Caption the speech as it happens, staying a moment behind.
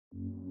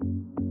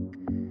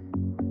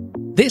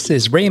This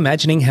is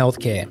Reimagining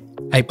Healthcare,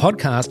 a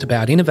podcast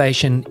about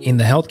innovation in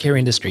the healthcare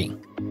industry.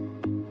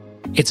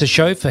 It's a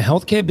show for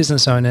healthcare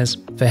business owners,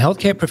 for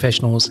healthcare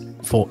professionals,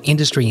 for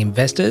industry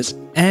investors,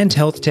 and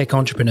health tech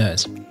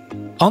entrepreneurs.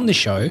 On the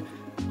show,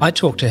 I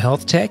talk to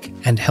health tech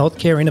and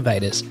healthcare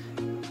innovators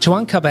to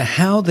uncover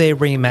how they're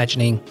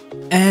reimagining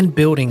and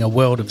building a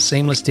world of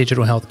seamless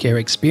digital healthcare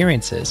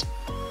experiences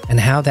and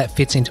how that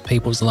fits into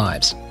people's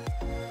lives.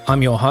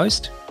 I'm your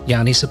host,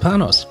 Yanni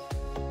Sopanos.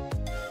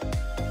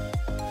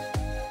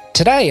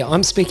 Today,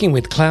 I'm speaking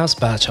with Klaus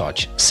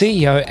Bartosch,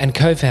 CEO and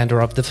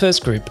co-founder of The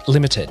First Group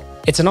Limited.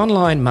 It's an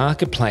online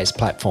marketplace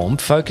platform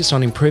focused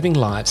on improving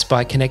lives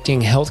by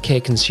connecting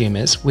healthcare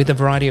consumers with a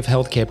variety of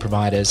healthcare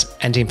providers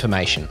and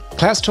information.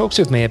 Klaus talks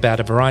with me about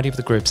a variety of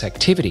the group's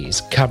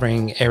activities,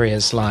 covering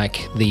areas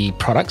like the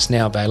products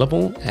now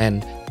available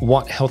and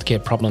what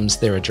healthcare problems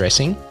they're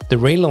addressing, the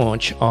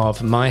relaunch of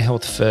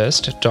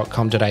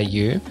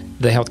myhealthfirst.com.au,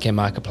 the healthcare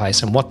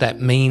marketplace, and what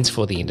that means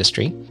for the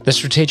industry, the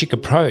strategic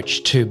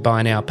approach to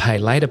buy now, pay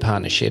later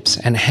partnerships,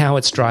 and how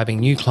it's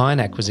driving new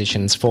client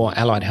acquisitions for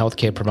allied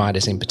healthcare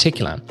providers in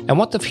particular, and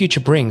what the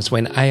future brings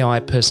when AI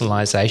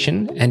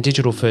personalization and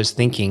digital first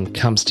thinking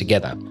comes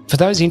together. For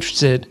those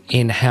interested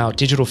in how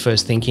digital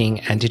first thinking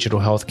and digital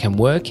health can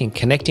work in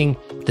connecting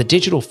the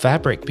digital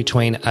fabric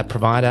between a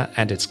provider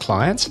and its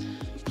clients,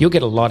 you'll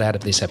get a lot out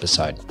of this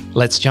episode.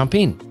 Let's jump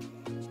in.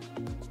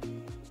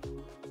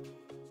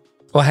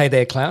 Well, hey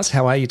there, Klaus.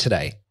 How are you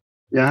today?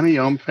 Yanni,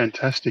 I'm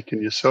fantastic.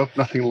 And yourself?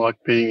 Nothing like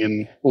being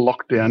in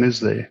lockdown, is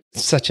there?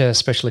 Such a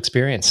special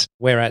experience.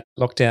 We're at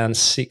lockdown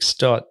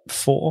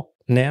 6.4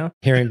 now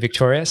here in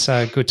Victoria,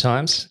 so good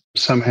times.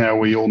 Somehow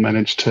we all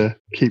managed to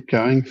keep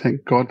going.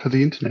 Thank God for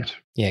the internet.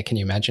 Yeah, can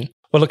you imagine?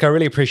 Well, look, I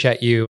really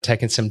appreciate you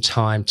taking some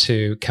time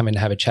to come in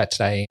and have a chat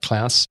today,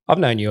 Klaus. I've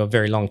known you a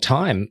very long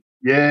time.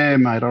 Yeah,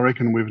 mate, I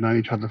reckon we've known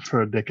each other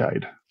for a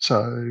decade.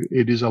 So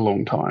it is a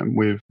long time.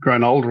 We've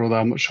grown older, although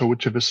I'm not sure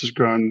which of us has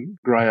grown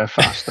greyer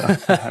faster,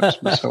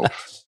 perhaps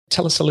myself.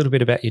 Tell us a little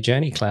bit about your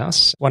journey,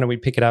 Klaus. Why don't we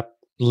pick it up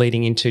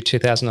leading into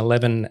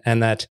 2011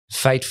 and that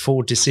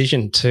fateful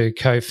decision to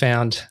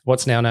co-found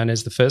what's now known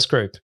as The First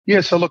Group?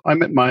 Yeah, so look, I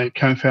met my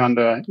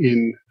co-founder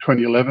in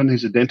 2011.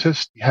 He's a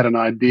dentist. He had an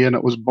idea and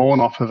it was born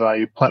off of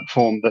a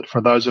platform that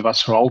for those of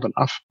us who are old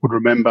enough would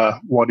remember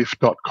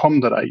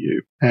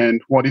whatif.com.au.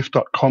 And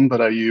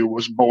whatif.com.au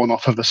was born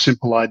off of a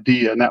simple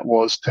idea, and that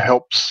was to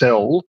help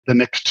sell the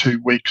next 2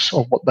 weeks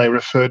of what they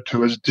referred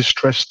to as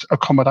distressed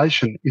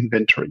accommodation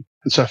inventory.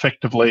 And so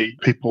effectively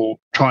people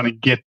trying to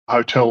get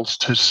hotels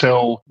to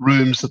sell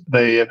rooms that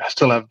they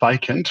still have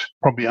vacant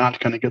probably aren't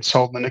going to get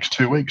sold in the next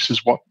 2 weeks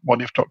is what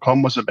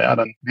whatif.com was about.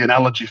 And the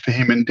analogy for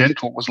him in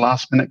dental was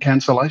last minute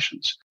cancellations.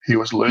 He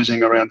was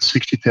losing around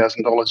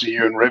 $60,000 a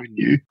year in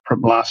revenue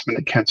from last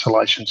minute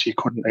cancellations he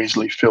couldn't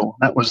easily fill.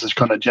 That was the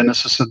kind of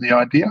genesis of the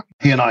idea.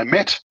 He and I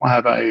met. I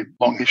have a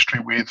long history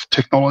with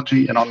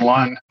technology and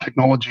online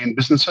technology and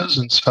businesses.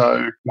 And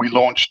so we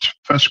launched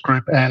First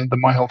Group and the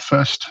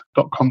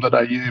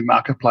myhealthfirst.com.au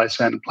marketplace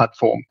and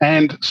platform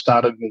and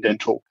started in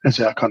dental as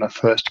our kind of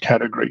first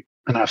category.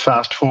 And I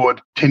fast forward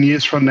 10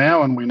 years from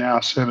now, and we now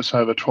service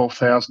over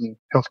 12,000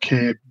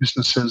 healthcare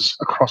businesses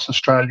across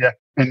Australia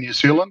and New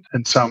Zealand,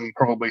 and some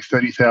probably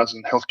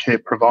 30,000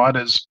 healthcare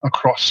providers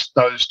across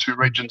those two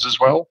regions as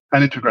well,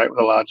 and integrate with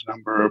a large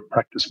number of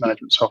practice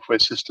management software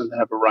systems and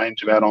have a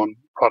range of add-on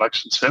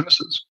products and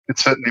services.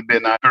 It's certainly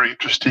been a very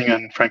interesting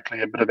and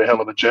frankly a bit of a hell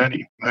of a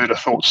journey. Who'd have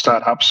thought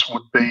startups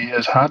would be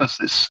as hard as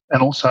this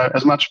and also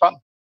as much fun?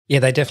 Yeah,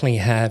 they definitely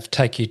have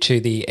take you to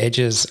the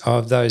edges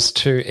of those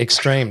two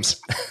extremes.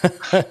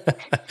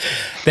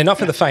 They're not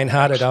for the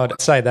faint-hearted. I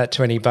would say that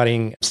to any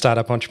budding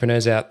startup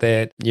entrepreneurs out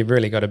there. You've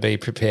really got to be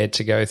prepared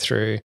to go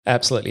through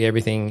absolutely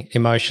everything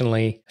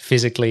emotionally,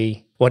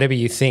 physically. Whatever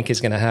you think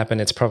is going to happen,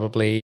 it's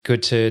probably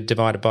good to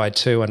divide it by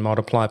 2 and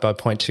multiply it by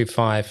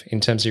 0.25 in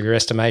terms of your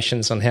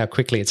estimations on how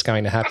quickly it's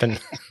going to happen.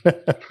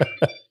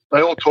 They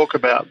all talk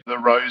about the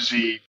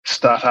rosy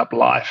startup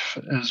life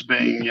as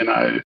being,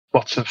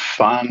 lots of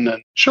fun.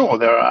 And sure,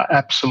 there are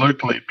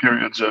absolutely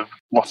periods of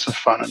lots of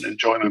fun and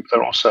enjoyment, but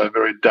there are also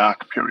very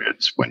dark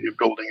periods when you're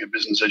building a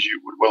business, as you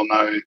would well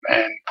know,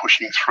 and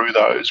pushing through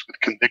those with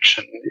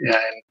conviction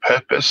and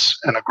purpose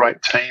and a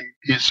great team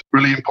is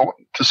really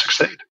important to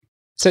succeed.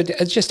 So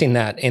just in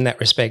that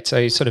respect, so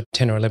you're sort of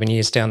 10 or 11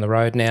 years down the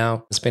road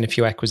now, there's been a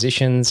few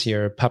acquisitions,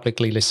 you're a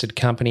publicly listed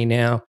company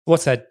now.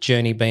 What's that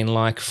journey been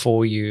like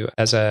for you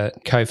as a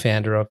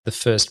co-founder of the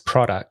first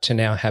product to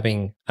now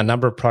having a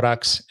number of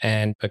products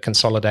and a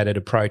consolidated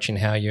approach in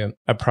how you're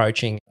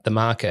approaching the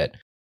market?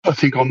 I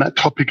think on that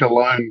topic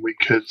alone, we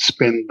could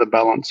spend the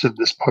balance of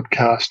this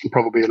podcast and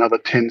probably another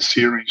 10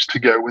 series to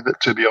go with it,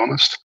 to be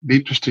honest. The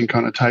interesting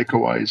kind of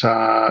takeaways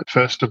are,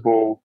 first of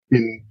all,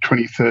 in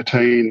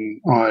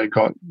 2013, I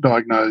got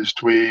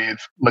diagnosed with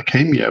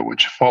leukemia,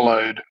 which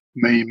followed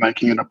me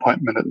making an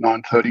appointment at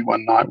 9:30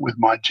 one night with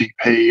my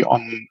GP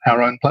on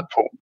our own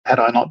platform. Had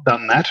I not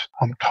done that,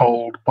 I'm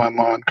told by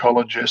my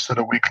oncologist that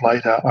a week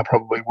later I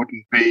probably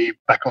wouldn't be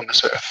back on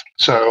this earth.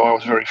 So I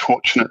was very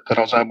fortunate that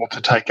I was able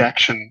to take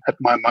action at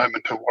my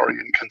moment of worry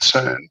and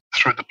concern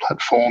through the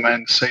platform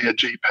and see a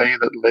GP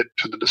that led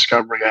to the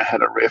discovery I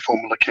had a rare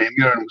form of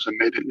leukemia and was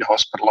immediately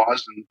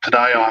hospitalised. And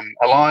today I'm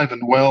alive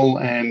and well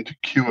and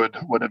cured,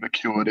 whatever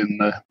cured in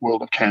the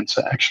world of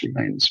cancer actually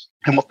means.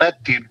 And what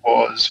that did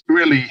was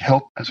really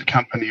help as a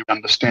company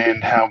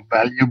understand how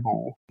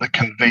valuable the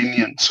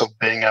convenience of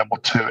being able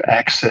to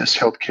access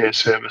healthcare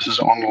services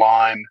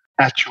online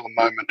at your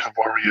moment of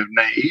worry of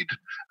need,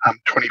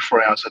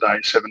 24 hours a day,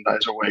 7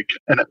 days a week.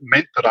 And it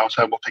meant that I was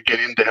able to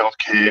get into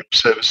healthcare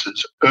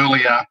services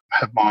earlier,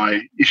 have my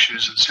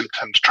issues and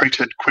symptoms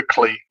treated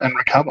quickly and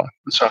recover.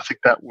 And so I think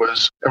that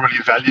was a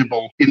really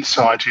valuable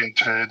insight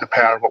into the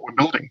power of what we're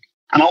building.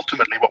 And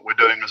ultimately what we're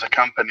doing as a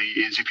company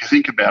is, if you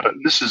think about it,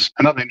 and this is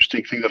another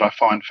interesting thing that I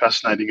find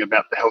fascinating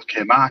about the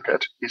healthcare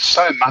market, is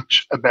so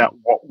much about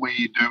what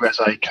we do as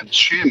a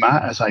consumer,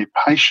 as a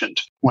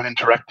patient, when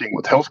interacting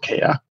with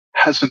healthcare,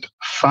 hasn't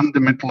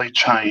fundamentally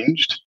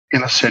changed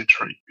in a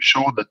century.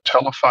 Sure, the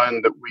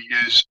telephone that we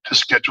use to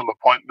schedule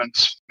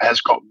appointments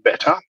has got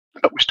better,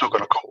 but we still got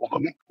to call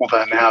them.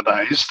 Although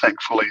nowadays,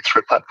 thankfully,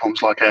 through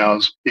platforms like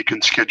ours, you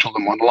can schedule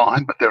them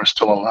online, but there are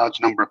still a large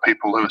number of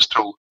people who are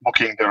still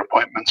booking their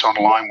appointments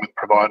online with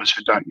providers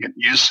who don't yet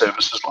use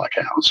services like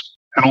ours.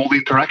 And all the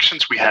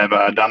interactions we have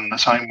are done the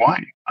same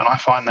way. And I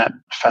find that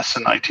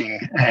fascinating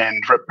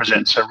and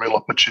represents a real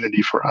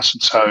opportunity for us.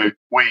 And so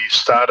we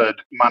started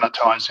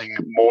monetizing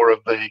more of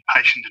the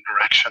patient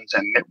interactions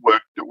and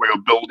network that we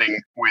were building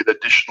with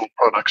additional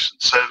products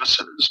and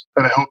services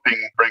that are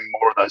helping bring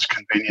more of those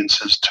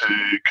conveniences to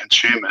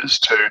consumers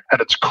to,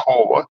 at its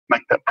core,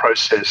 make that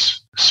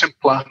process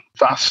simpler,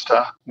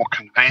 faster, more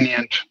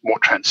convenient, more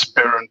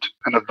transparent,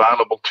 and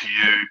available to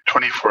you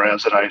 24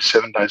 hours a day,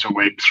 7 days a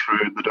week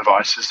through the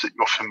devices that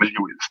you're familiar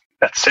with.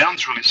 That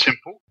sounds really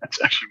simple.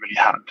 It's actually really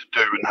hard to do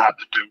and hard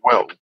to do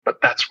well. But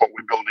that's what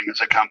we're building as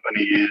a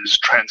company, is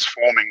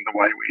transforming the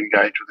way we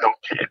engage with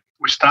healthcare.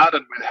 We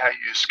started with how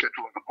you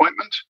schedule an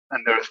appointment,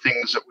 and there are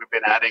things that we've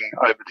been adding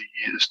over the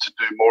years to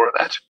do more of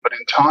that. But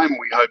in time,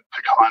 we hope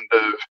to kind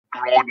of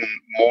broaden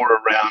more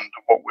around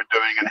what we're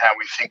doing and how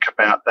we think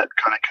about that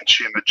kind of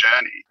consumer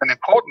journey. And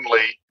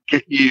importantly,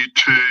 get you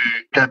to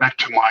go back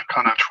to my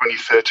kind of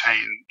 2013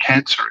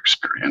 cancer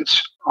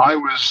experience. I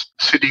was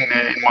sitting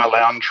there in my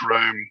lounge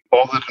room,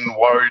 bothered and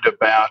worried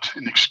about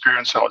an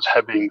experience I was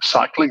having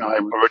cycling. I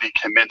already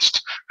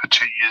commenced for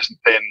 2 years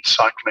then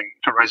cycling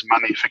to raise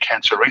money for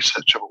cancer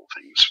research, of all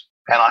things.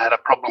 And I had a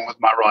problem with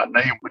my right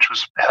knee, which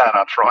had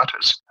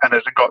arthritis, and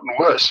it had gotten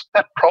worse.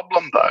 That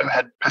problem, though,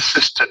 had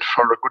persisted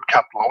for a good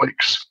couple of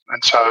weeks.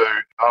 And so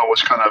I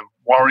was kind of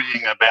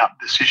worrying about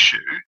this issue,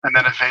 and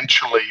then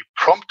eventually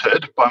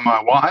prompted by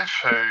my wife,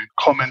 who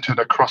commented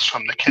across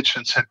from the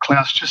kitchen, said,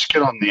 "Klaus, just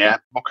get on the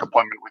app, book an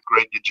appointment with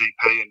Greg, your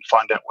GP, and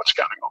find out what's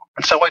going on."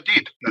 And so I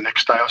did. The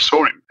next day I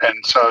saw him.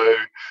 And so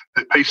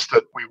the piece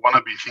that we want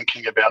to be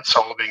thinking about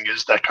solving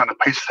is that kind of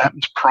piece that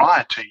happens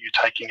prior to you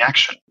taking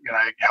action,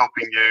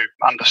 helping you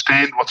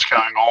understand what's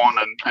going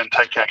on and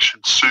take action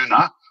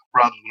sooner,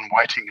 rather than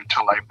waiting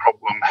until a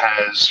problem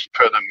has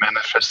further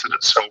manifested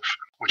itself,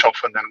 which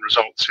often then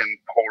results in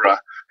poorer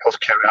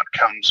healthcare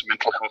outcomes,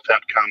 mental health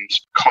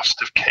outcomes,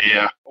 cost of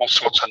care, all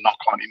sorts of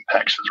knock-on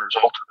impacts as a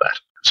result of that.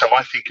 So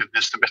I think of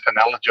this, the best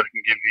analogy I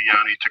can give you,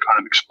 Yanni, to kind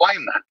of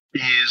explain that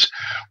is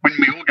when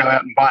we all go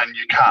out and buy a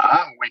new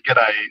car, we get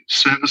a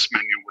service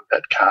manual with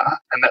that car,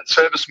 and that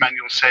service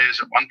manual says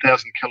at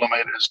 1,000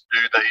 kilometres, do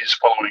these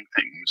following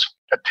things.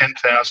 At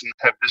 10,000,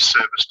 have this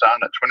service done.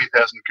 At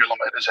 20,000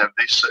 kilometres, have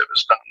this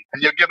service done.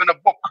 And you're given a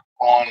book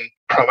on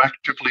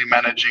proactively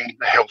managing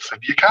the health of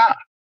your car.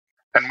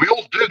 And we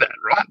all do that,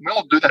 right? We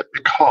all do that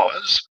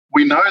because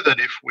we know that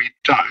if we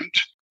don't,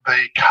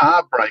 the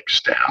car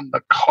breaks down,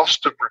 the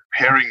cost of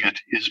repairing it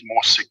is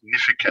more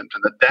significant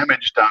and the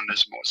damage done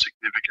is more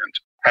significant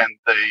and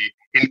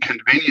the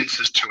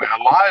inconveniences to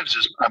our lives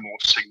are more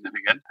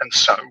significant, and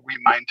so we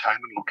maintain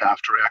and look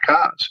after our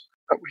cars.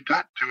 But we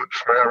don't do it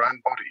for our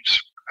own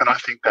bodies. And I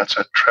think that's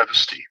a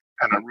travesty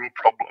and a real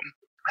problem.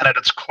 And at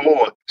its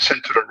core,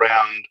 centred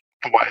around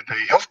the way the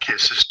healthcare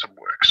system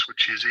works,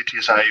 which is it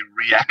is a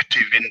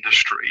reactive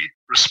industry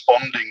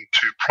responding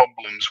to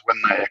problems when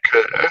they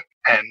occur,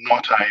 and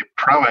not a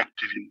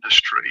proactive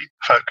industry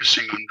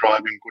focusing on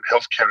driving good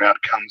healthcare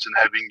outcomes and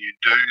having you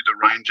do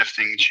the range of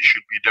things you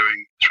should be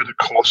doing through the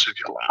course of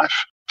your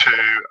life to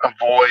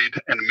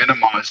avoid and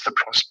minimise the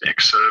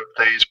prospects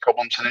of these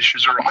problems and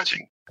issues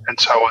arising. And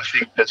so I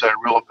think there's a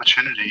real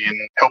opportunity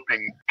in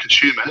helping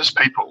consumers,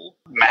 people,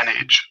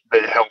 manage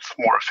their health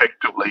more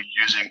effectively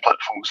using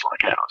platforms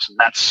like ours. And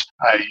that's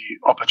an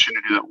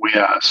opportunity that we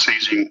are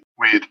seizing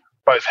with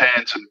both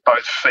hands and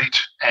both feet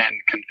and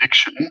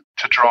conviction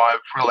to drive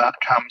real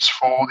outcomes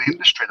for the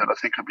industry that I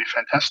think would be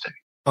fantastic.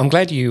 I'm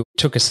glad you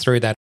took us through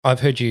that. I've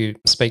heard you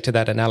speak to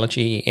that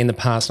analogy in the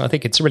past, and I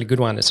think it's a really good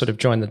one to sort of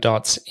join the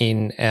dots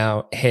in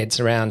our heads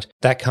around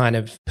that kind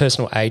of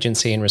personal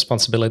agency and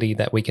responsibility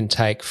that we can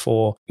take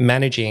for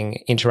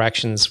managing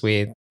interactions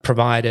with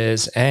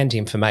providers and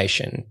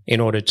information in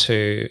order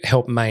to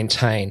help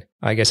maintain,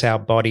 I guess, our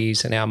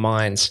bodies and our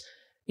minds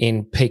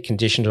in peak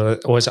condition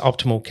or as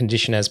optimal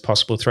condition as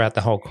possible throughout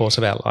the whole course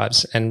of our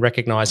lives, and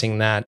recognizing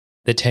that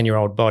the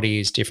 10-year-old body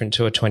is different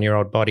to a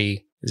 20-year-old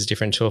body, is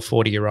different to a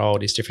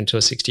 40-year-old, is different to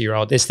a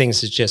 60-year-old. There's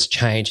things that just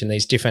change in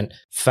these different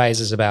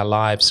phases of our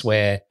lives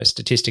where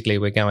statistically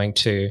we're going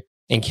to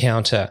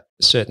encounter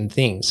certain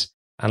things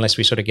unless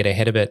we sort of get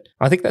ahead of it.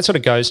 I think that sort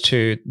of goes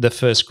to the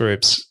First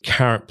Group's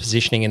current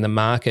positioning in the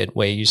market,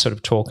 where you sort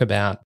of talk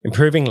about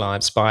improving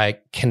lives by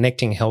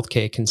connecting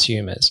healthcare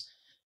consumers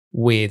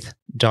with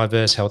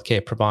diverse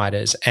healthcare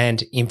providers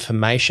and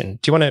information.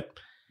 Do you want to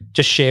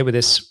just share with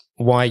us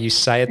why you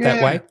say it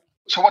that way?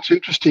 So what's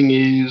interesting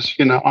is,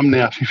 I'm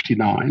now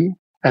 59,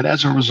 and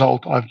as a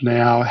result, I've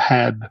now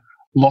had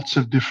lots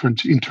of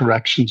different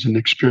interactions and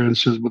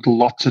experiences with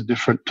lots of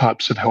different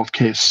types of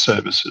healthcare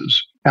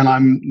services. And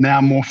I'm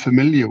now more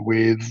familiar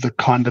with the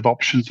kind of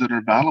options that are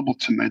available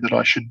to me that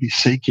I should be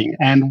seeking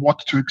and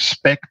what to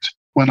expect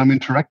when I'm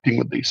interacting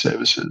with these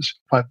services.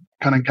 If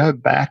I kind of go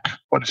back,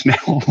 what is now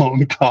a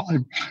long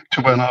time,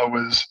 to when I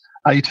was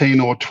 18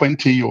 or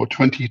 20 or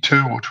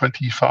 22 or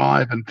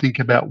 25 and think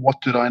about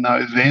what did I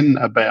know then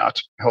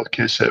about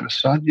healthcare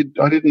services. I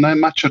didn't know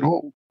much at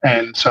all.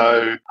 And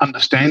so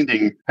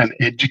understanding and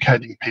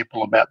educating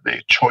people about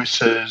their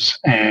choices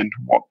and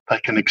what they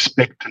can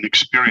expect and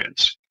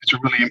experience is a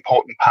really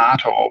important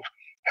part of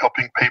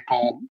helping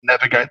people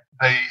navigate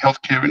the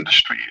healthcare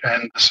industry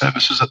and the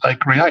services that they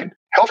create.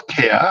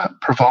 Healthcare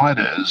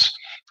providers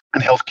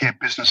and healthcare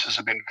businesses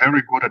have been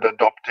very good at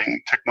adopting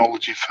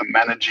technology for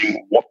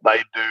managing what they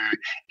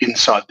do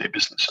inside their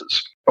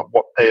businesses. But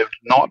what they have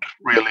not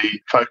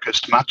really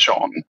focused much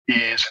on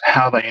is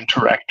how they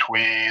interact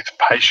with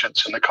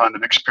patients and the kind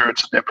of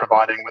experience that they're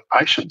providing with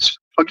patients.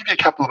 I'll give you a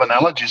couple of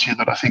analogies here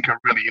that I think are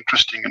really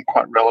interesting and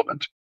quite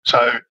relevant.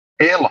 So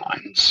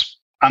airlines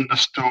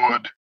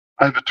understood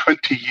over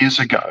 20 years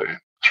ago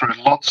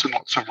through lots and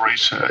lots of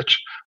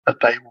research that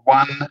they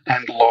won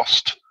and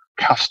lost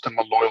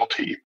customer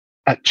loyalty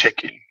at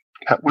check-in.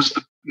 That was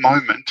the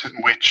moment in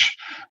which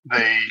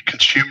the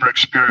consumer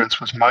experience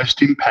was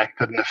most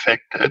impacted and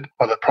affected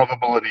by the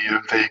probability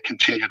of their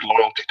continued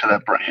loyalty to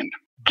that brand.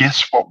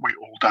 Guess what we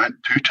all don't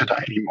do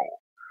today anymore?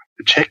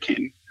 The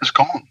check-in is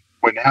gone.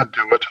 We now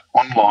do it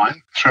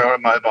online through our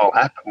mobile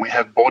app, and we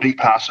have boarding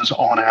passes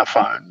on our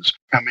phones,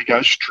 and we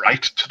go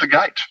straight to the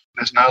gate.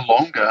 There's no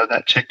longer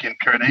that check-in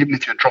period. Even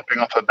if you're dropping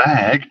off a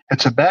bag,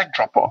 it's a bag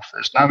drop-off.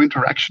 There's no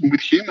interaction with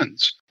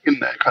humans in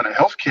the kind of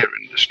healthcare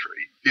industry.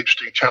 The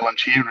interesting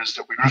challenge here is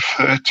that we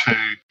refer to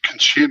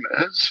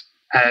consumers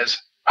as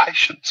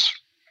patients.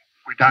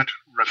 We don't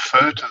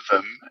refer to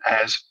them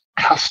as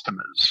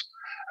customers.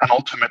 And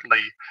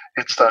ultimately,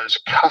 it's those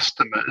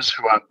customers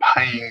who are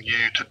paying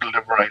you to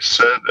deliver a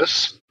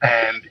service.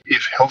 And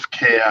if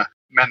healthcare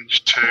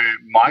managed to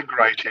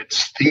migrate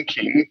its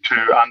thinking to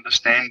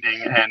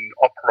understanding and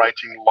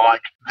operating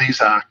like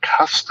these are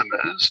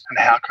customers and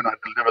how can I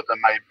deliver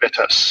them a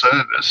better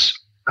service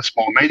that's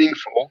more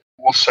meaningful,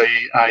 we'll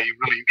see a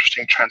really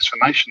interesting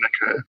transformation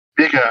occur.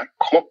 Bigger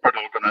corporate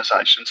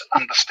organisations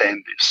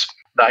understand this.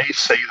 They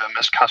see them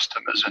as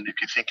customers, and if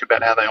you think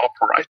about how they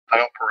operate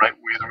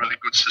with really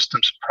good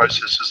systems and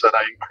processes that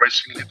are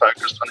increasingly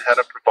focused on how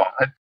to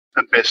provide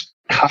the best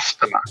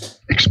customer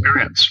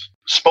experience.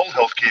 Small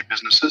healthcare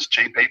businesses,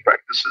 GP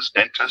practices,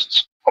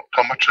 dentists,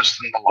 optometrists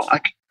and the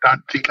like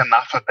don't think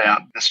enough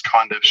about this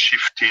kind of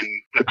shift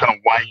in the kind of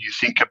way you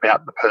think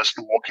about the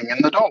person walking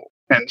in the door.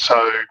 And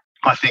so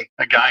I think,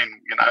 again,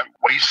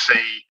 we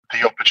see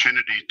the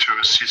opportunity to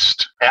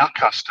assist our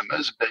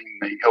customers, being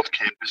the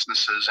healthcare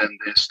businesses and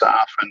their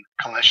staff and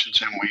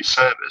clinicians whom we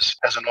service,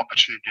 as an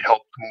opportunity to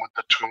help them with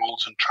the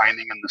tools and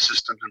training and the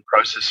systems and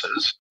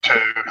processes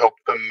to help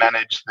them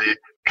manage their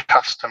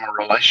customer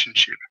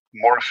relationship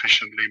more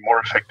efficiently, more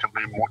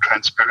effectively, more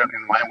transparently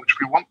in the way in which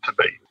we want to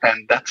be.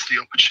 And that's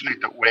the opportunity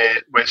that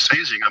we're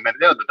seizing. I mean, at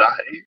the end of the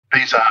day,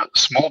 these are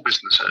small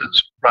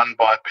businesses run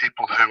by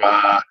people who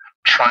are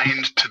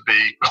trained to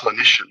be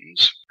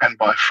clinicians and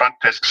by front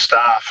desk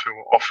staff who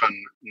are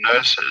often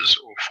nurses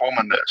or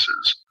former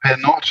nurses. They're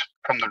not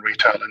from the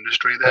retail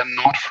industry. They're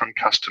not from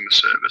customer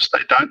service.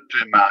 They don't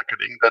do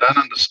marketing. They don't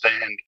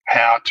understand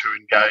how to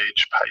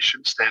engage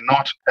patients. They're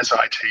not as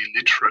IT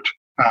literate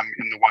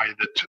in the way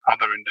that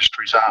other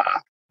industries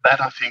are.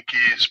 That, I think,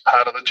 is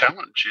part of the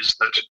challenge, is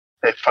that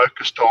they're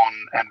focused on,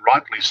 and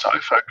rightly so,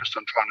 focused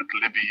on trying to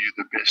deliver you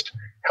the best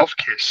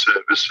healthcare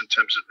service in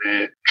terms of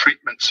their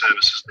treatment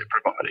services they're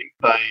providing.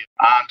 They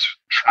aren't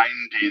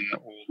trained in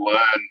or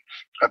learn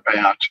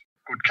about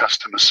good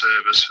customer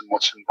service and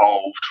what's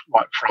involved,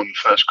 right from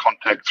first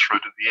contact through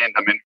to the end.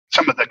 I mean,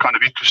 some of the kind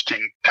of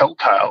interesting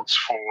telltales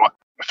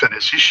for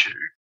this issue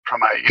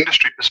from an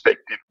industry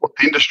perspective, what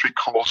the industry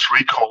calls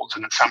recalls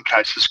and in some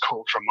cases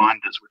calls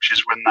reminders, which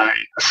is when they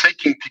are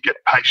seeking to get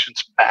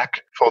patients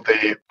back for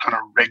their kind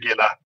of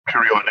regular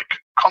periodic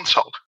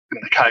consult.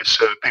 In the case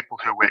of people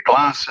who wear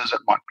glasses,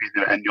 it might be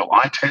their annual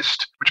eye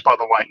test, which, by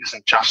the way,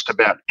 isn't just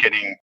about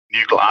getting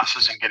new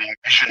glasses and getting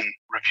vision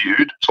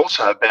reviewed. It's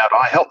also about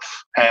eye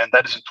health, and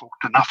that isn't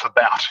talked enough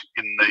about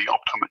in the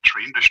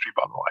optometry industry,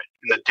 by the way.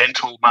 In the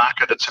dental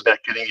market, it's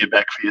about getting you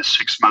back for your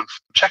 6-month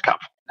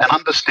checkup. And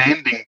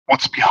understanding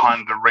what's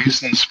behind the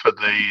reasons for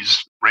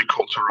these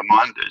recalls or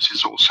reminders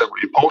is also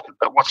really important.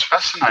 But what's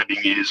fascinating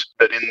is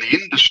that in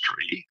the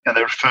industry, and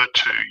they refer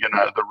to,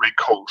 the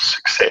recall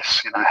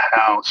success,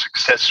 how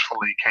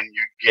successfully can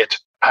you get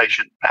a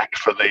patient back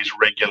for these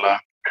regular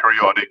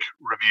periodic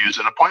reviews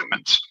and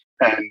appointments.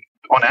 And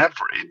on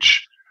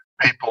average,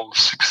 people's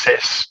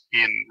success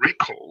in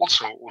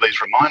recalls or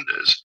these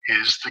reminders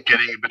is they're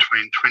getting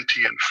between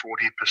 20 and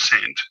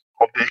 40%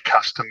 of their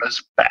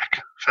customers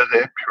back for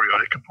their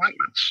periodic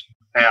appointments.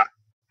 Now,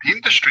 the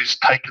industry's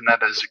taken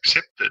that as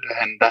accepted,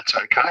 and that's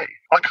okay.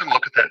 I can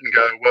look at that and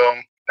go, well,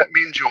 that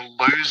means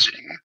you're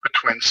losing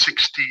between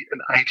 60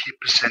 and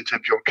 80%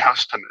 of your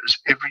customers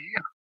every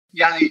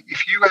year. Yani,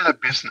 if you had a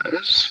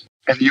business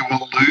and you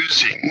were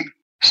losing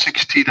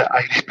 60 to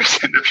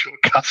 80% of your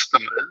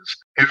customers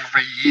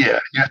every year,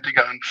 you have to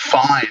go and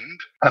find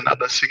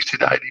another 60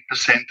 to 80%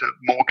 of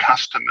more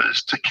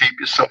customers to keep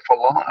yourself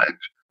alive,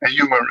 and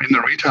you were in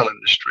the retail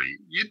industry,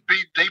 you'd be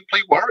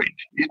deeply worried.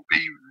 You'd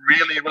be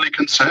really, really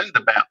concerned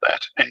about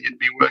that, and you'd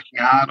be working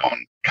hard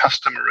on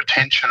customer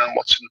retention and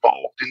what's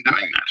involved in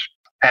doing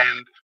that.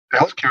 And the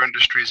healthcare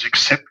industry has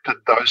accepted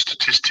those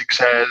statistics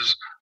as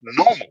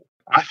normal.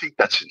 I think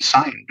that's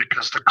insane,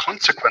 because the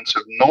consequence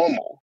of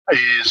normal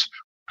is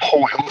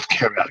poor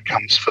healthcare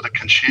outcomes for the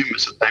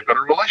consumers that they've got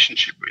a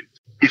relationship with.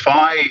 If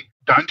I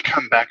don't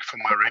come back for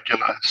my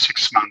regular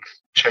 6-month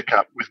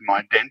checkup with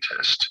my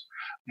dentist,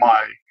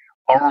 my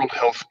oral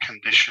health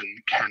condition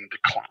can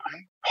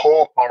decline.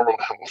 Poor oral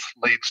health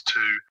leads to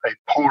a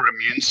poor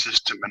immune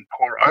system and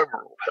poor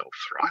overall health,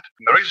 right?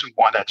 And the reason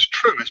why that's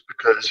true is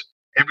because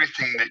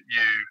everything that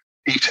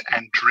you eat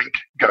and drink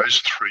goes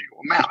through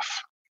your mouth.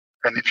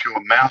 And if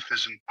your mouth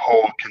is in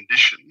poor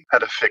condition,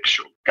 that affects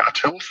your gut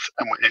health.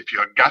 And if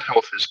your gut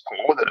health is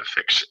poor, that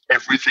affects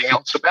everything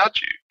else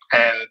about you.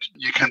 And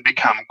you can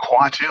become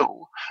quite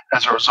ill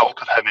as a result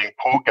of having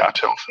poor gut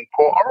health and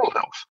poor oral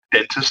health.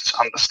 Dentists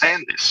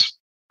understand this.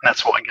 And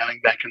that's why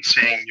going back and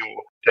seeing your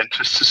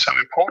dentist is so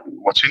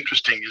important. What's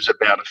interesting is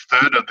about a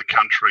third of the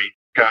country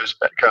goes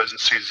and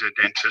sees their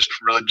dentist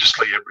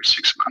religiously every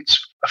 6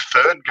 months. A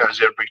third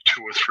goes every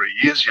 2 or 3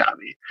 years,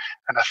 Yani,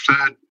 and a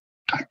third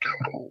don't go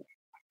at all,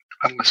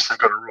 unless they've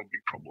got a real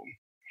big problem.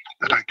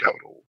 They don't go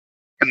at all.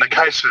 In the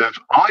case of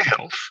eye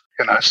health,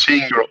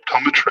 seeing your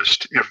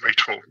optometrist every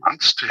 12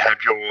 months to have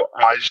your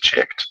eyes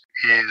checked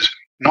is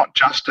not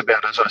just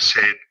about, as I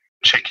said,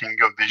 checking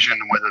your vision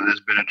and whether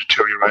there's been a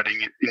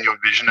deteriorating in your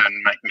vision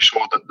and making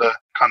sure that the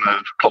kind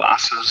of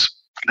glasses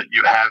that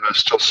you have are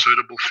still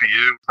suitable for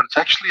you, but it's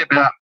actually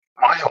about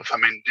eye health. I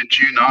mean, did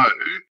you know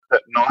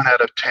that 9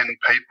 out of 10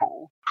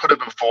 people could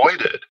have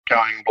avoided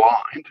going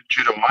blind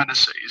due to eye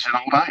disease in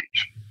old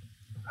age?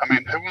 I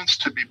mean, who wants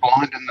to be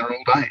blind in their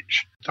old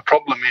age? The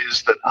problem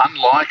is that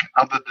unlike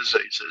other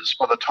diseases,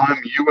 by the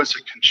time you as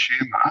a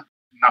consumer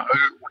know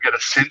or get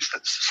a sense that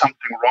there's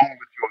something wrong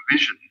with your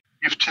vision,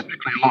 you've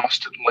typically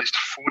lost at least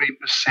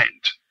 40%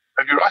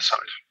 of your eyesight.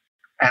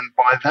 And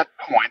by that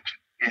point,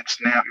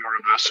 it's now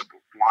irreversible.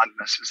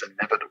 Blindness is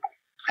inevitable.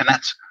 And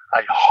that's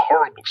a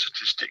horrible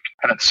statistic.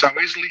 And it's so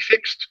easily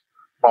fixed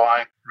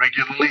by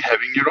regularly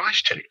having your eyes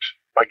checked,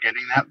 by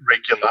getting that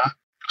regular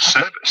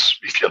service,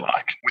 if you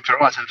like, with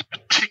your eyes. And it's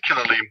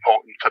particularly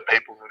important for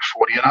people who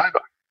are 40 and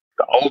over.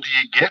 The older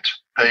you get,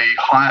 the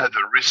higher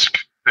the risk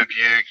of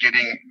you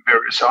getting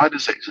various eye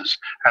diseases.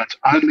 And it's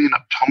only an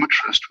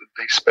optometrist with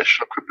the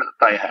special equipment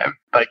that they have,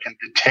 they can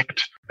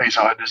detect these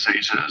eye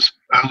diseases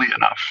early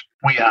enough.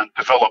 We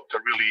developed a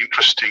really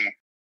interesting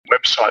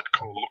website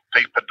called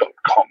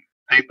lookdeeper.com.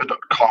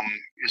 Deeper.com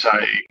is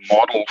a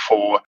model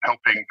for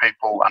helping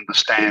people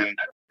understand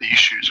the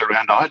issues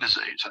around eye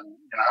disease. And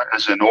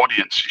as an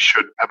audience, you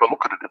should have a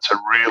look at it. It's a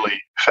really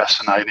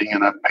fascinating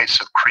and a piece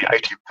of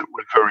creative that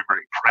we're very,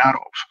 very proud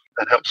of,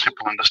 that helps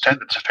people understand.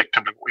 It's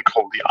effectively what we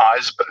call the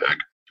iceberg.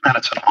 And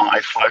it's an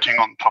eye floating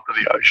on top of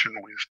the ocean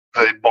with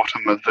the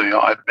bottom of the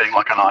eye being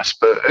like an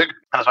iceberg.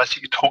 And it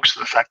basically talks to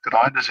the fact that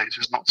eye disease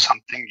is not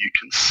something you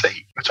can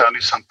see. It's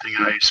only something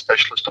a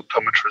specialist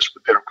optometrist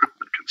with their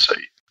equipment can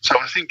see. So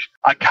I think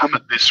I come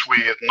at this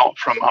with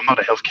I'm not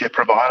a healthcare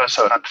provider,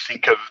 so I don't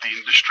think of the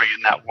industry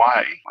in that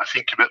way. I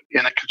think of it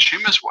in a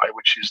consumer's way,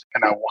 which is,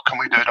 what can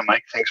we do to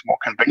make things more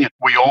convenient?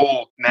 We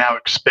all now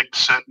expect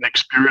certain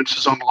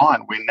experiences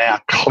online. We now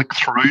click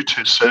through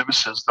to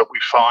services that we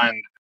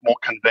find more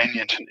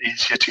convenient and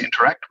easier to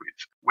interact with.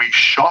 We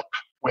shop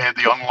where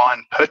the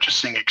online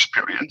purchasing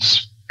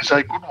experience is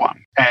a good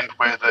one and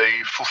where the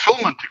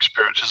fulfillment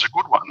experience is a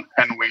good one.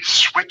 And we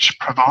switch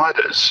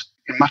providers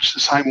in much the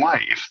same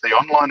way. If the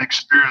online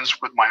experience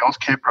with my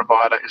healthcare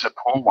provider is a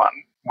poor one,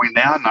 we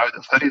now know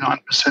that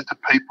 39% of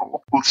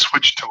people will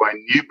switch to a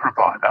new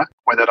provider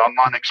where that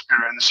online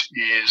experience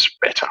is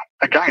better.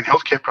 Again,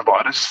 healthcare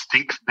providers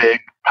think their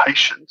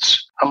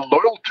patients are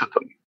loyal to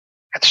them.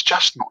 It's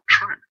just not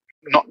true.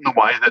 not in the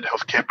way that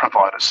healthcare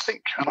providers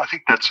think. And I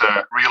think that's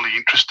a really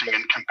interesting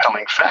and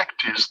compelling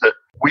fact, is that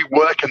we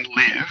work and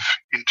live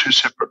in two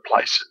separate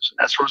places.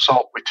 And as a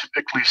result, we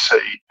typically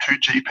see two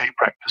GP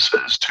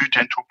practices, two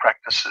dental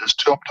practices,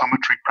 two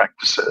optometry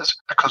practices,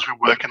 because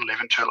we work and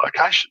live in two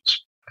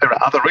locations. There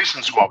are other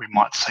reasons why we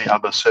might see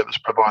other service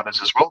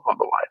providers as well, by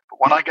the way. But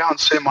when I go and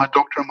see my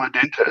doctor and my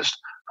dentist,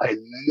 they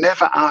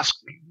never ask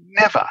me,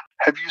 never,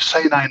 have you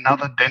seen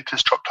another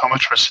dentist or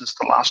optometrist since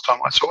the last time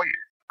I saw you?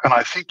 And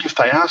I think if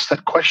they ask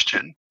that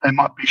question, they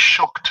might be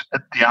shocked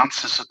at the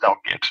answers that they'll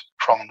get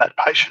from that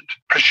patient,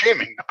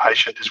 presuming the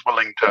patient is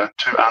willing to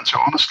answer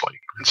honestly.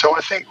 And so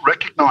I think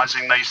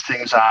recognising these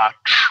things are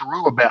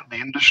true about the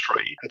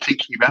industry and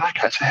thinking about,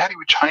 okay, so how do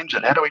we change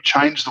it? How do we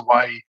change the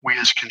way we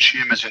as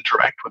consumers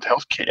interact with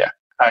healthcare?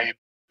 A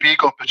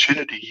big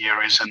opportunity here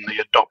is in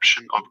the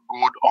adoption of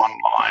good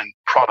online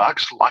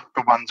products like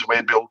the ones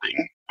we're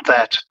building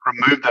that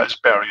remove those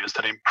barriers,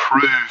 that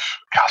improve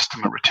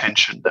customer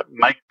retention, that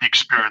make the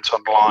experience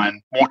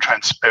online more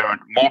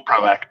transparent, more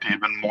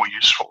proactive and more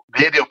useful.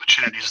 They're the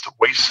opportunities that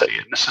we see,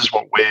 and this is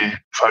what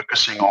we're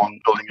focusing on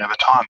building over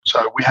time.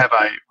 So we have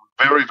a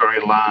very,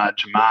 very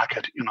large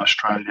market in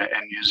Australia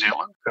and New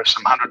Zealand. There are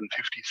some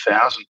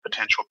 150,000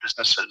 potential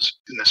businesses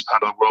in this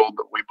part of the world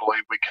that we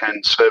believe we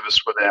can service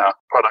with our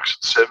products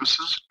and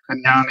services.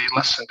 And now only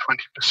less than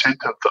 20%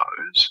 of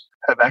those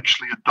have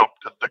actually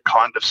adopted the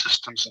kind of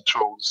systems and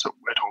tools that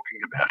we're talking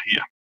about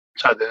here.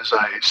 So there's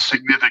a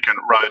significant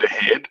road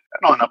ahead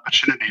and an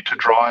opportunity to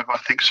drive, I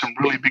think, some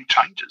really big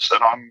changes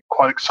that I'm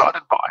quite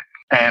excited by.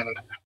 And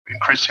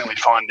increasingly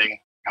finding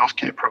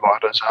healthcare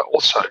providers are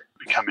also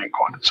becoming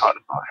quite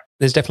excited by.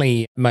 There's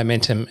definitely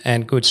momentum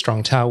and good,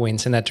 strong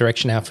tailwinds in that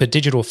direction now for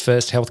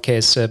digital-first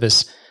healthcare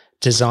service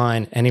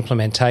design and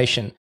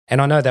implementation.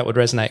 And I know that would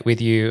resonate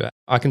with you.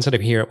 I can sort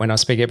of hear it when I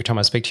speak. Every time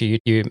I speak to you,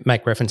 you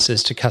make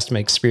references to customer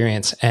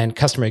experience. And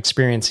customer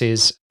experience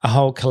is a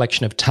whole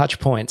collection of touch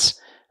points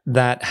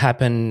that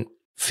happen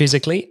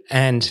physically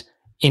and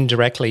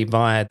indirectly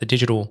via the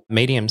digital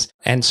mediums.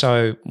 And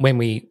so when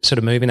we sort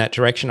of move in that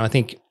direction, I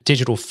think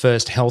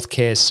digital-first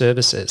healthcare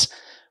services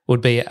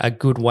would be a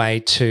good way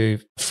to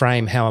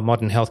frame how a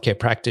modern healthcare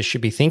practice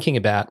should be thinking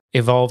about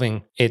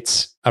evolving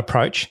its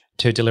approach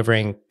to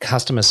delivering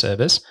customer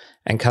service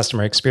and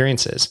customer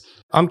experiences.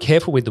 I'm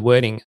careful with the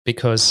wording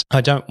because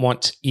I don't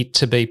want it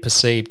to be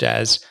perceived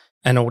as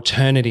an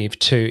alternative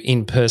to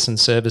in-person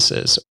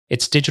services.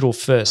 It's digital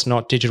first,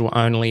 not digital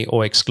only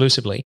or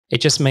exclusively.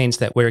 It just means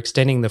that we're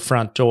extending the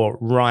front door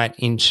right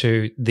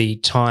into the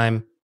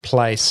time,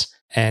 place,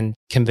 and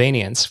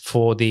convenience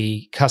for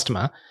the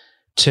customer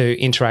to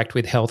interact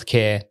with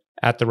healthcare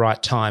at the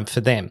right time for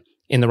them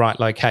in the right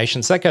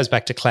locations. That goes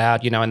back to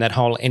cloud, and that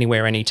whole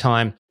anywhere,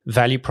 anytime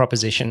value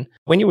proposition.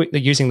 When you were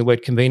using the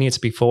word convenience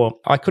before,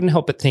 I couldn't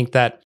help but think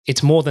that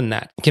it's more than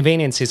that.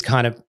 Convenience is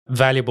kind of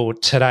valuable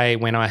today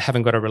when I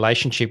haven't got a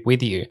relationship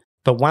with you.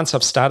 But once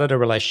I've started a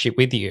relationship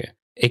with you,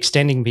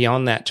 extending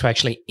beyond that to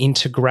actually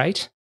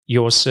integrate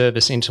your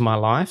service into my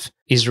life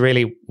is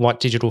really what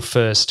digital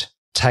first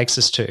takes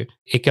us to.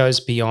 It goes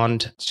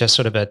beyond just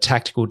sort of a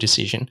tactical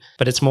decision,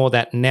 but it's more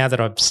that now that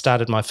I've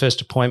started my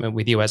first appointment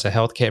with you as a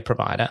healthcare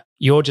provider,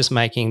 you're just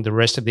making the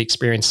rest of the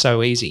experience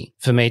so easy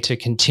for me to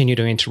continue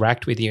to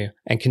interact with you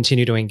and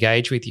continue to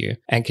engage with you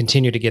and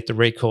continue to get the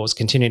recalls,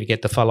 continue to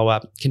get the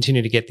follow-up,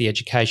 continue to get the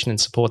education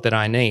and support that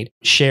I need,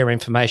 share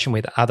information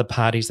with other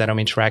parties that I'm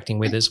interacting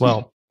with as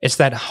well. It's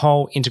that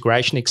whole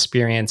integration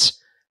experience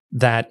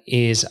that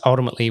is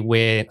ultimately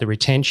where the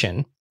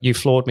retention. You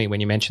floored me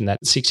when you mentioned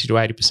that 60 to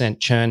 80%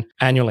 churn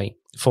annually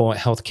for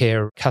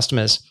healthcare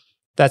customers.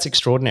 That's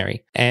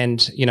extraordinary.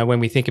 And, when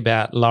we think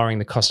about lowering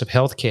the cost of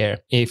healthcare,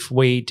 if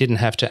we didn't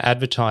have to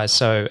advertise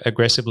so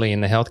aggressively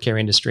in the healthcare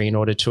industry in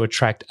order to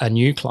attract a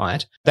new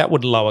client, that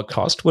would lower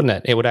cost, wouldn't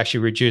it? It would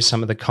actually reduce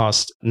some of the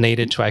costs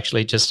needed to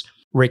actually just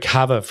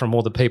recover from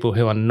all the people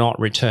who are not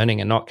returning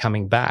and not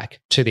coming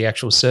back to the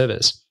actual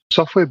service.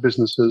 Software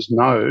businesses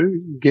know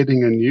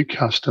getting a new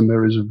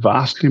customer is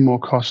vastly more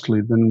costly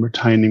than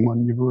retaining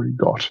one you've already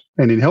got.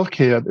 And in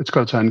healthcare, it's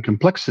got its own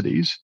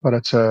complexities, but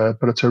it's a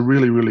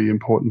really, really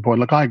important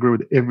point. Look, I agree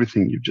with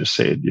everything you've just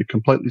said. You're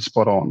completely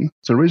spot on.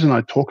 The reason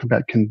I talk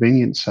about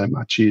convenience so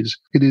much is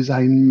it is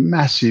a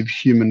massive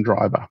human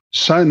driver.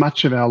 So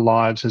much of our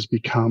lives has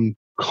become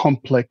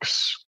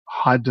complex,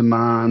 high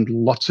demand,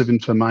 lots of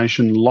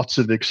information, lots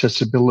of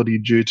accessibility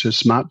due to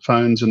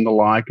smartphones and the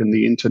like and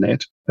the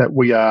internet, that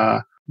we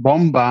are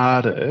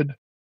bombarded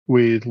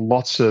with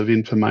lots of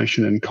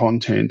information and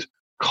content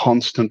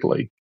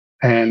constantly.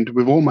 And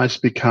we've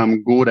almost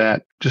become good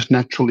at just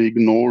naturally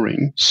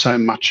ignoring so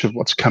much of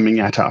what's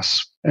coming at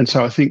us. And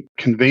so I think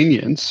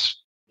convenience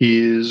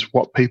is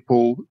what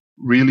people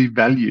really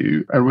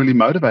value, are really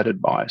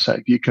motivated by. So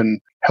if you can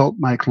help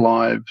make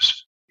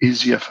lives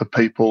easier for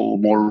people,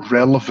 more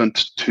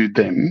relevant to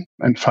them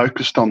and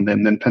focused on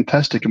them, then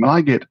fantastic. I mean,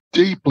 I get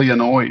deeply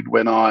annoyed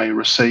when I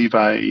receive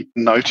a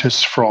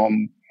notice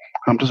from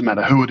it doesn't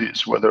matter who it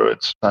is, whether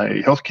it's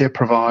a healthcare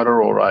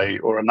provider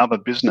or another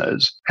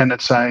business, and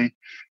it's a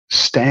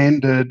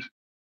standard,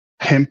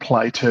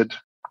 templated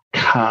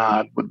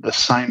card with the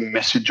same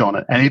message on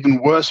it. And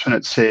even worse when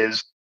it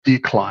says, "Dear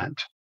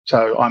client,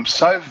 so I'm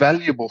so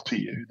valuable to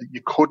you that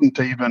you couldn't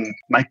even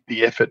make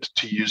the effort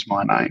to use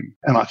my name."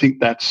 And I think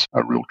that's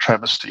a real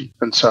travesty.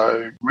 And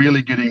so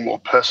really getting more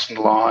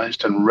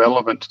personalised and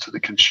relevant to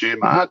the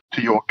consumer,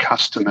 to your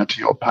customer, to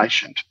your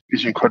patient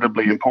is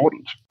incredibly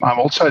important. I'm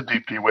also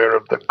deeply aware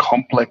of the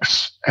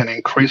complex and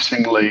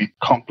increasingly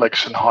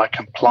complex and high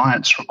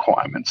compliance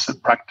requirements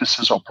that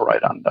practices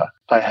operate under.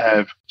 They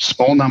have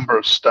small number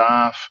of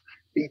staff,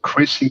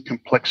 increasing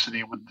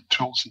complexity with the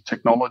tools and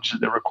technology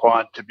they're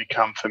required to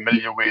become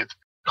familiar with,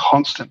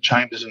 constant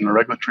changes in the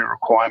regulatory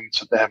requirements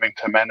that they're having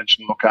to manage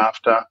and look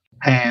after.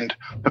 And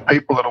the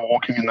people that are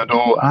walking in the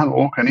door aren't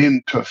walking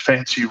into a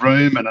fancy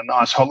room and a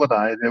nice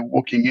holiday. They're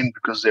walking in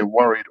because they're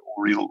worried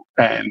or ill.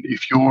 And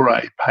if you're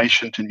a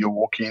patient and you're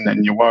walking in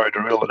and you're worried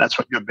or ill, and that's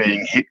what you're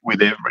being hit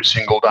with every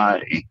single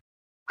day,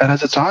 that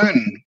has its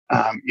own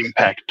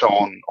impact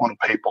on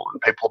people.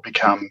 And people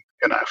become,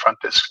 front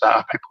desk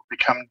staff, people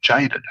become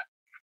jaded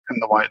in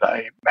the way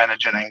they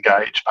manage and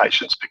engage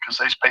patients because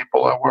these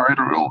people are worried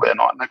or ill. They're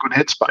not in a good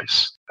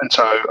headspace. And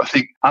so I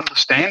think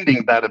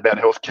understanding that about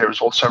healthcare is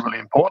also really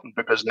important,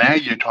 because now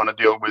you're trying to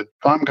deal with,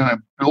 if I'm going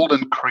to build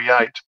and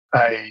create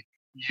a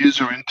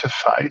user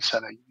interface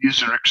and a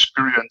user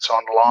experience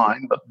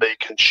online, but the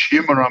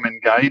consumer I'm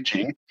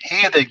engaging,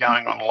 here they're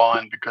going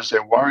online because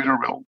they're worried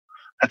or ill.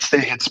 That's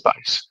their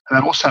headspace. And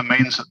that also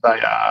means that they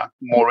are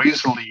more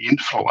easily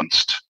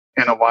influenced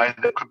in a way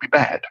that could be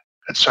bad.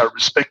 And so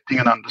respecting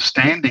and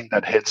understanding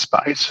that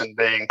headspace and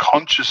being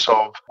conscious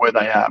of where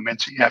they are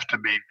means that you have to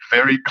be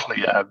very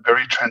clear,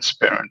 very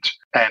transparent,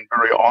 and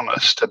very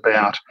honest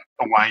about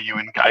the way you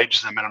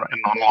engage them in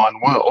an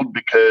online world,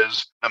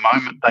 because the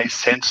moment they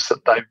sense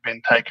that they've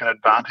been taken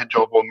advantage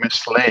of or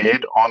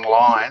misled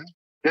online,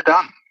 you're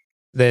done.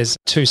 There's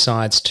two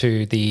sides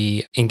to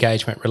the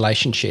engagement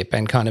relationship,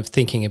 and kind of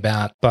thinking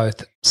about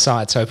both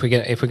sides. So if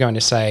we're going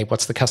to say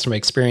what's the customer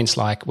experience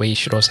like, we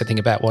should also think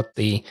about what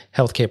the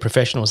healthcare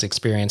professionals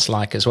experience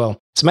like as well.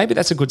 So maybe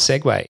that's a good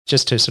segue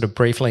just to sort of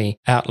briefly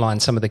outline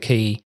some of the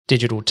key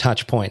digital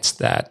touch points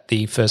that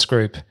the First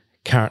Group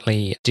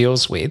currently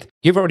deals with.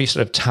 You've already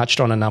sort of touched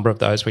on a number of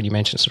those when you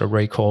mentioned sort of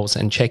recalls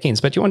and check-ins,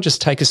 but do you want to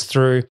just take us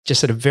through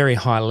just at a very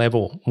high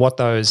level what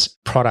those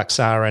products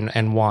are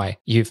and why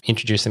you've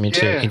introduced them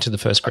into the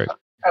First Group?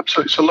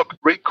 Absolutely. So look,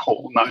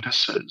 recall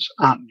notices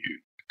aren't new.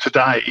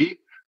 Today,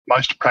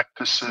 most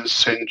practices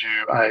send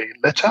you a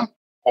letter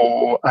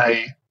or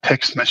a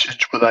text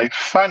message with a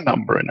phone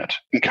number in it,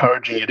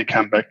 encouraging you to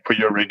come back for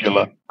your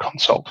regular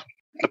consult.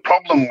 The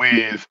problem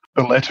with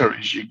the letter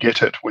is you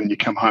get it when you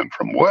come home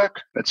from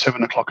work at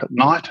 7 o'clock at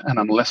night, and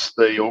unless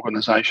the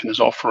organisation is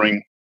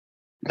offering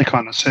the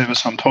kind of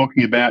service I'm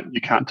talking about, you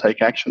can't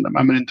take action at the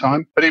moment in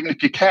time. But even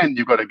if you can,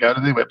 you've got to go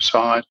to their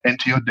website,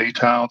 enter your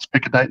details,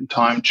 pick a date and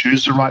time,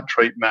 choose the right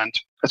treatment.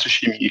 That's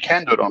assuming you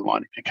can do it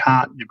online. If you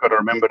can't, you've got to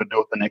remember to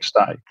do it the next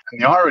day.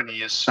 And the irony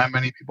is so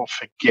many people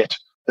forget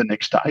the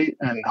next day,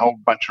 and a whole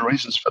bunch of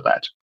reasons for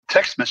that.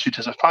 Text message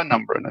has a phone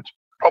number in it.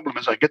 Problem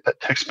is I get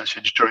that text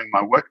message during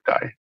my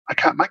workday. I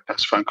can't make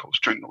those phone calls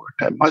during the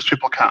workday. Most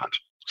people can't.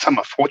 Some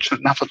are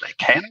fortunate enough that they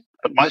can,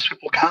 but most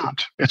people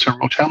can't. It's a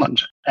real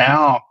challenge.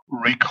 Our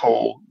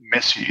recall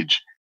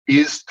message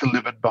is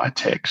delivered by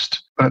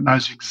text, but it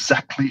knows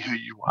exactly who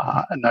you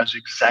are and knows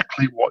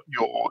exactly what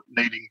you're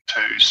needing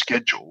to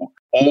schedule.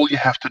 All you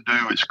have to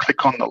do is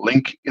click on the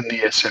link in the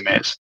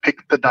SMS,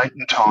 pick the date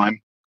and time,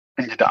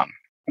 and you're done.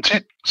 That's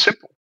it.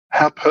 Simple.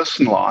 How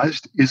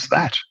personalised is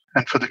that?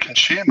 And for the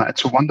consumer,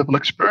 it's a wonderful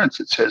experience.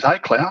 It says, "Hey,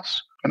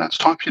 Klaus, and it's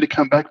time for you to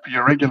come back for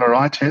your regular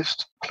eye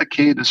test. Click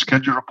here to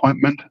schedule your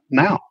appointment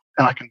now."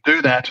 And I can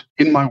do that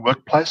in my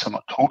workplace. I'm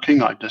not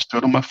talking. I just do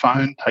it on my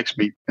phone. It takes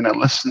me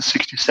less than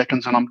 60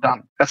 seconds and I'm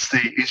done. That's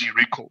the Easy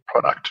Recall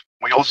product.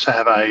 We also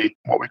have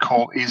what we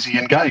call Easy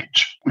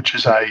Engage, which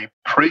is a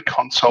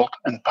pre-consult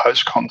and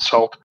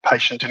post-consult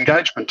patient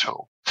engagement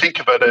tool. Think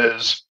of it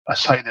as, I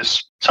say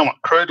this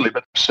somewhat crudely,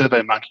 but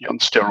SurveyMonkey on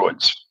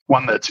steroids.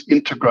 One that's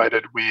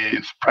integrated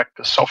with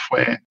practice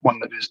software, one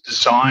that is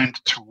designed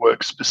to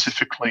work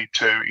specifically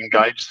to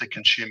engage the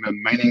consumer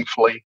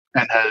meaningfully,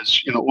 and has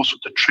all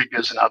sorts of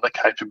triggers and other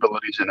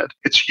capabilities in it.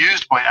 It's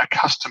used by our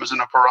customers in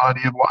a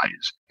variety of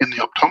ways. In the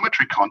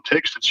optometry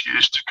context, it's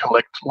used to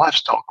collect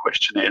lifestyle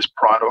questionnaires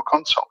prior to a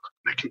consult.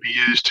 It can be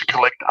used to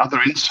collect other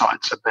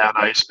insights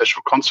about a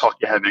special consult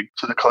you're having,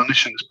 so the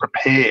clinician is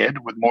prepared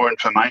with more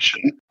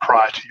information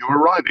prior to you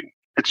arriving.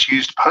 It's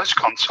used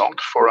post-consult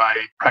for a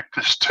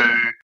practice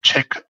to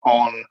check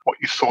on what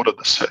you thought of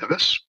the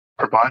service,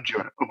 provide you,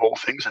 of all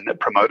things, a Net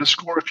Promoter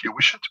Score if you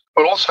wish it,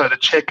 but also to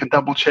check and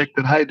double check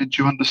that, hey, did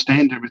you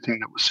understand everything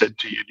that was said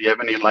to you? Do you have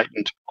any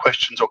latent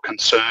questions or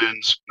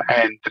concerns?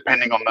 And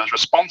depending on those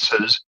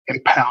responses,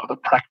 empower the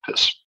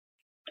practice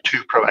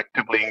to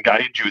proactively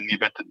engage you in the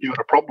event that you had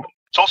a problem.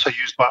 It's also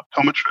used by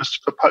optometrists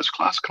for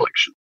post-class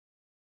collection.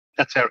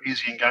 That's our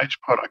Easy Engage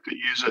product. It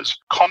uses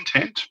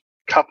content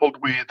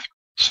coupled with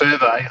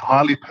survey,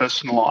 highly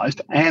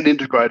personalised and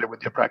integrated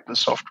with your practice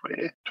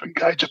software to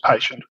engage a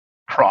patient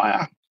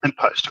prior and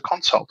post a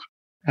consult.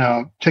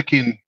 Our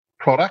check-in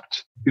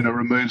product,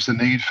 removes the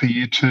need for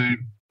you to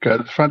go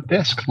to the front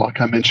desk.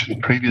 Like I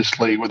mentioned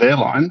previously with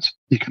airlines,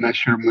 you can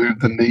actually remove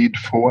the need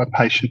for a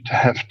patient to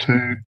have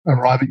to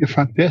arrive at your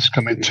front desk.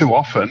 I mean, too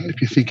often,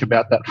 if you think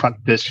about that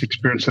front desk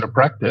experience at a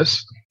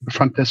practice, the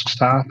front desk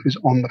staff is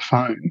on the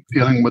phone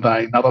dealing with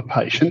another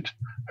patient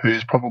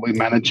who's probably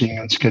managing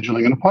and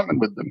scheduling an appointment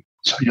with them.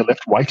 So you're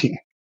left waiting.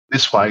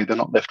 This way, they're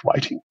not left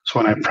waiting. So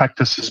when our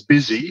practice is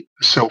busy,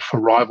 the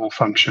self-arrival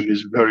function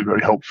is very,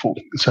 very helpful.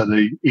 So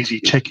the Easy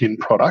Check-In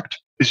product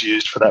is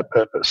used for that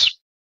purpose.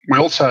 We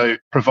also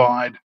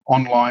provide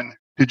online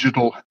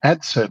digital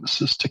ad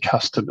services to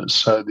customers.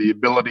 So the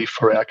ability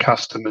for our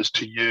customers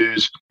to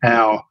use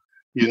our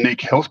unique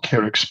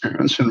healthcare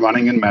experience in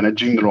running and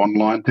managing their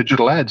online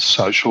digital ads,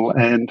 social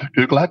and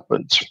Google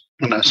AdWords.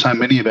 So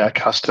many of our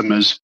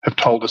customers have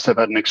told us they've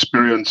had an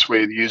experience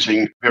with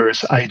using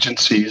various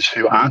agencies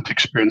who aren't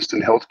experienced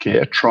in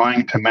healthcare,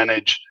 trying to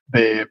manage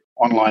their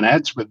online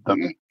ads with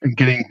them and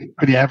getting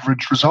pretty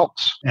average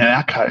results. In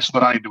our case,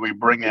 not only do we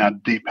bring our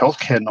deep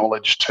healthcare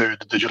knowledge to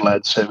the digital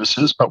ad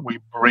services, but we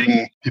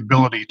bring the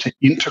ability to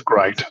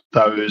integrate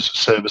those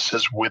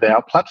services with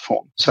our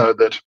platform so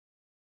that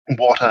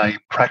what a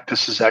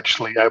practice is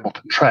actually able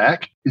to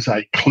track is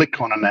a click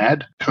on an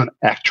ad to an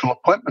actual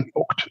appointment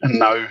booked and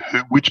know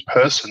which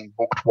person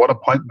booked what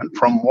appointment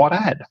from what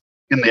ad.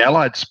 In the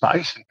allied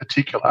space in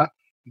particular,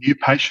 new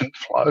patient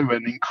flow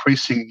and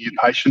increasing new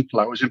patient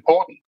flow is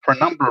important for a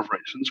number of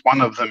reasons.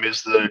 One of them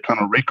is the kind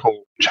of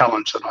recall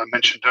challenge that I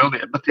mentioned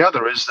earlier, but the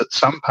other is that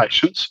some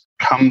patients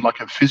come like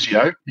a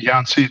physio. You go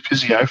and see a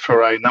physio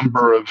for a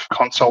number of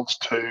consults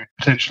to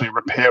potentially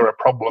repair a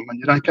problem, and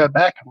you don't go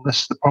back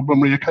unless the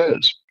problem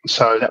reoccurs.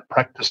 So that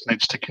practice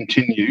needs to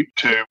continue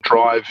to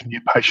drive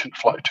new patient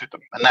flow to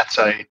them. And that's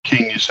a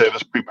key new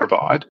service we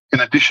provide.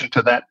 In addition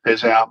to that,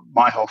 there's our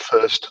My Health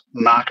First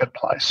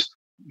marketplace.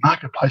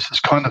 Marketplace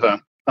is kind of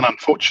an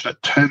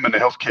unfortunate term in a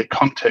healthcare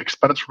context,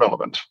 but it's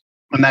relevant.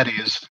 And that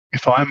is,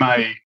 if I'm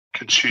a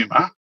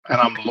consumer and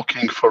I'm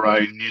looking for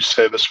a new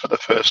service for the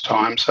first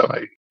time, so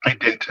a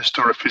dentist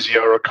or a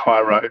physio or a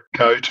chiro,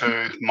 go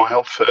to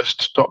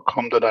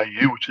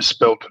myhealthfirst.com.au, which is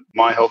spelled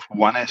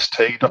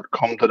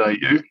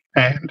myhealth1st.com.au,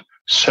 and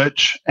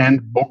search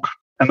and book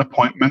an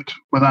appointment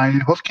with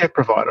a healthcare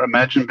provider.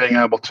 Imagine being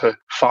able to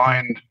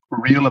find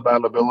real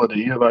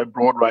availability of a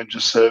broad range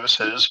of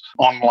services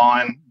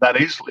online that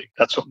easily.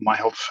 That's what My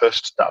Health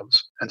First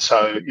does. And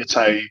so it's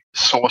a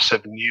source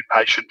of new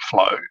patient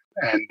flow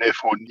and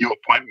therefore new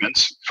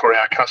appointments for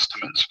our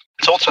customers.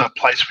 It's also a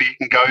place where you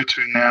can go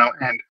to now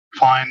and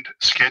find,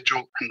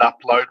 schedule and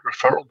upload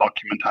referral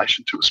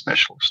documentation to a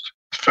specialist.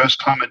 The first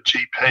time a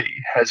GP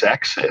has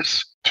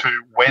access to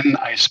when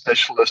a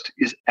specialist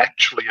is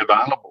actually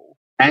available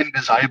and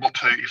is able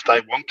to, if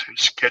they want to,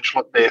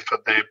 schedule it there for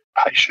their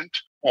patient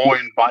or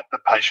invite the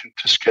patient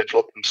to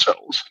schedule it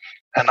themselves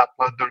and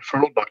upload the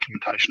referral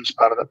documentation as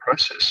part of that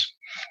process.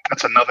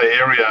 That's another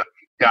area,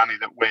 Yanni,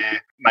 that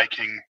we're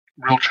making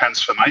real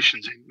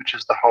transformations in, which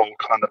is the whole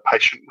kind of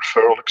patient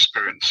referral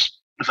experience.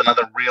 It's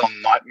another real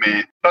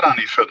nightmare, not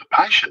only for the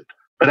patient,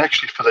 but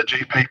actually for the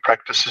GP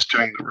practices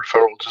doing the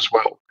referrals as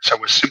well. So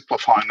we're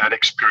simplifying that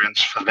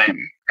experience for them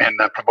and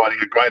providing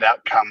a great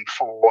outcome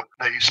for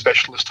the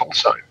specialist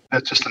also.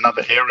 That's just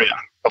another area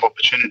of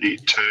opportunity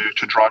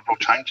to drive real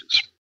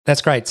changes.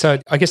 That's great. So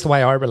I guess the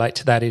way I relate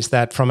to that is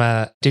that from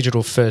a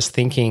digital first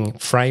thinking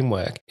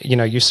framework,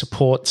 you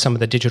support some of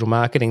the digital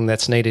marketing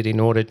that's needed in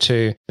order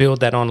to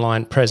build that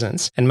online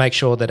presence and make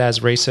sure that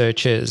as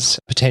researchers,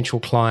 potential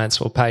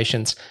clients or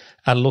patients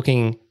are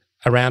looking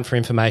around for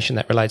information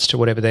that relates to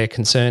whatever their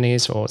concern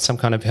is or some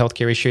kind of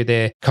healthcare issue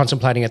they're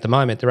contemplating at the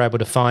moment, they're able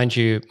to find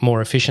you more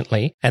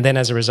efficiently. And then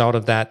as a result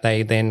of that,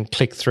 they then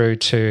click through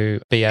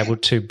to be able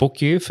to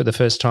book you for the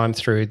first time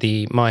through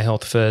the My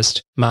Health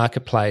First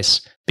marketplace.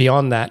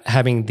 Beyond that,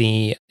 having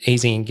the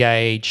Easy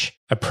Engage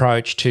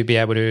approach to be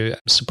able to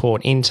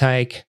support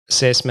intake,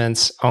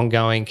 assessments,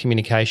 ongoing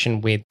communication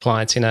with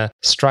clients in a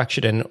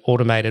structured and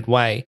automated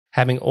way,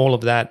 having all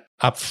of that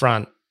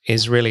upfront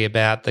is really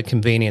about the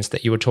convenience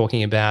that you were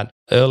talking about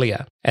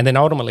earlier. And then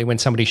ultimately, when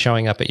somebody's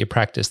showing up at your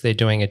practice, they're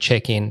doing a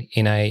check-in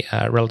in a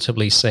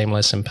relatively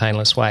seamless and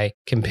painless way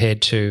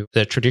compared to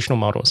the traditional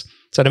models.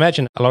 So I'd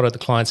imagine a lot of the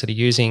clients that are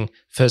using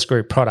First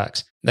Group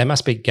products, they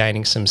must be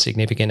gaining some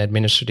significant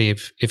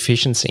administrative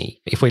efficiency.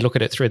 If we look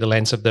at it through the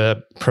lens of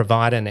the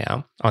provider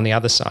now on the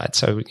other side,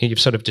 so you've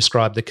sort of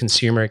described the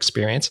consumer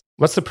experience.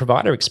 What's the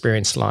provider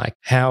experience like?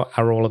 How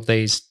are all of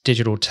these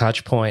digital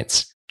touch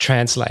points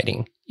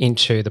translating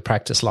into the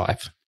practice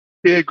life?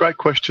 Yeah, great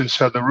question.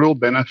 So the real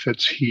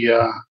benefits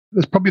here,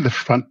 there's probably the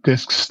front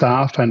desk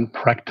staff and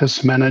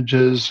practice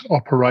managers,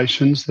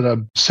 operations that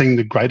are seeing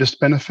the greatest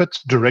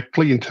benefits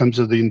directly in terms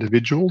of the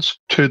individuals.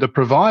 To the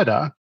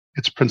provider,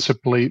 it's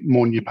principally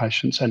more new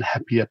patients and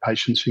happier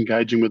patients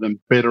engaging with them.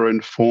 Better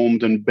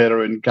informed and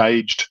better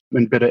engaged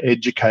and better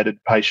educated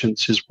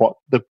patients is what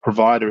the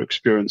provider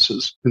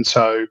experiences. And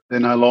so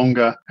they're no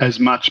longer as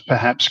much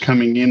perhaps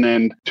coming in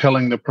and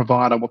telling the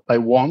provider what they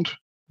want.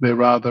 They're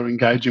rather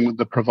engaging with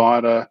the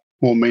provider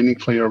more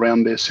meaningfully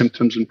around their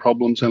symptoms and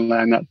problems and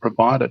allowing that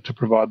provider to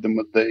provide them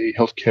with the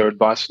healthcare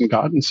advice and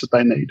guidance that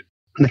they need.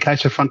 In the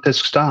case of front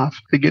desk staff,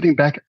 they're getting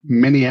back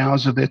many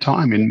hours of their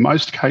time. In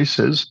most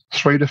cases,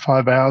 3 to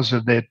 5 hours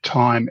of their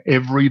time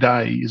every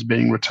day is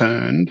being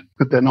returned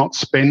that they're not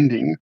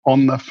spending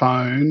on the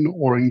phone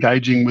or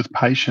engaging with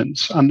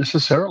patients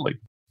unnecessarily.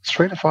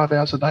 3 to 5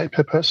 hours a day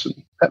per person.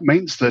 That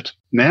means that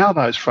now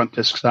those front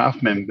desk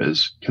staff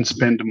members can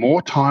spend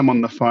more time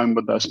on the phone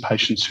with those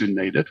patients who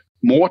need it,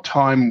 more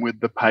time with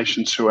the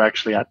patients who are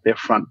actually at their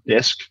front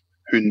desk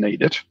who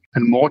need it,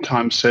 and more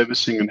time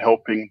servicing and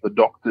helping the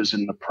doctors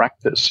in the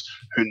practice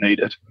who need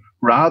it,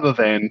 rather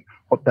than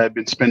what they've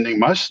been spending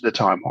most of the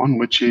time on,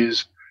 which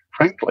is,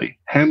 frankly,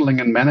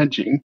 handling and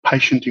managing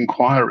patient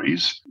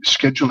inquiries,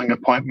 scheduling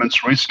appointments,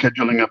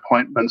 rescheduling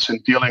appointments,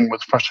 and dealing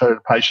with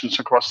frustrated patients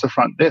across the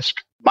front desk.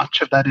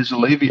 Much of that is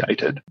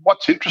alleviated.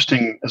 What's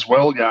interesting as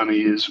well,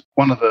 Yanni, is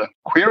one of the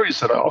queries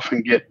that I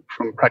often get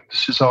from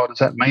practices, does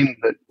that mean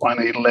that I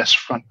need less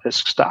front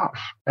desk staff?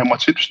 And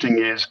what's interesting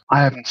is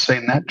I haven't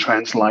seen that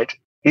translate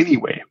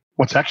anywhere.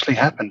 What's actually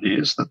happened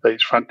is that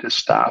these front desk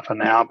staff are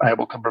now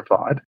able to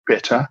provide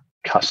better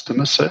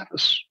customer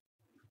service.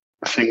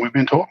 The thing we've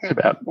been talking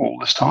about all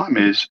this time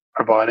is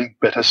providing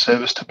better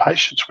service to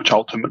patients, which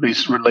ultimately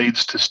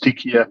leads to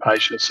stickier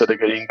patients that are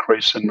going to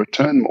increase and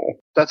return more.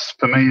 That's,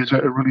 for me, is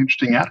a really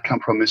interesting outcome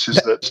from this, is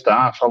that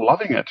staff are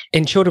loving it.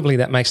 Intuitively,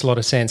 that makes a lot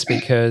of sense,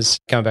 because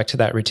going back to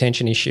that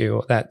retention issue,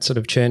 or that sort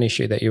of churn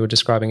issue that you were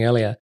describing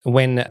earlier,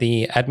 when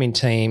the admin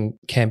team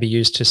can be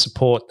used to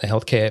support the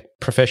healthcare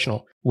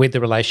professional with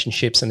the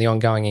relationships and the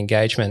ongoing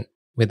engagement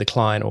with the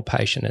client or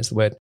patient, as the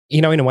word.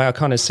 In a way, I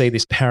kind of see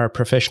this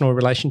paraprofessional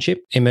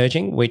relationship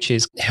emerging, which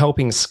is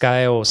helping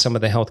scale some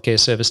of the healthcare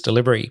service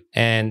delivery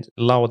and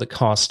lower the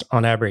cost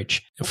on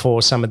average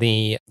for some of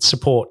the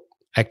support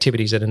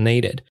activities that are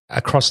needed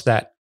across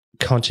that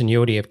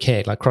continuity of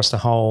care, like across the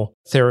whole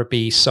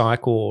therapy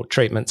cycle,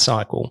 treatment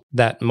cycle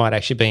that might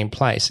actually be in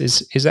place.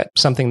 Is that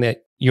something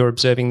that you're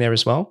observing there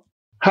as well?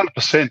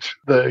 100%.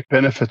 The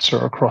benefits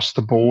are across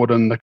the board,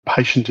 and the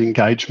patient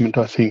engagement,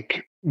 I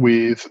think,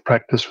 with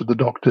practice with the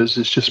doctors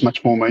is just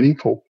much more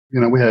meaningful.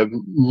 We have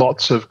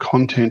lots of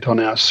content on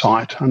our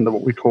site under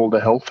what we call the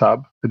Health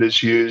Hub that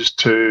is used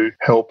to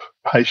help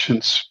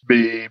patients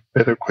be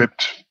better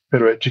equipped,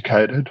 better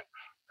educated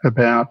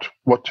about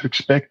what to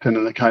expect. And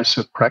in the case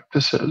of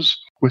practices,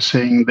 we're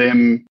seeing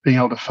them being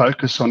able to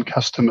focus on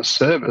customer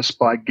service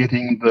by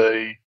getting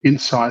the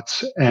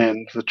insights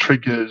and the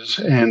triggers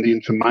and the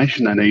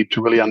information they need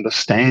to really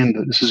understand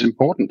that this is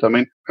important. I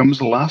mean, when was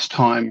the last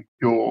time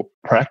your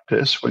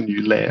practice, when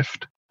you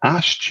left,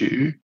 asked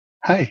you,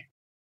 hey,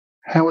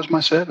 how was my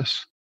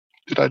service?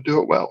 Did I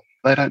do it well?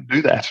 They don't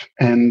do that,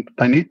 and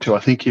they need to. I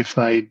think if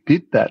they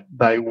did that,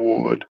 they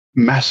would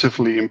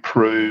massively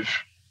improve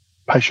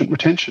patient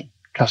retention,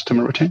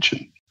 customer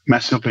retention,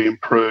 massively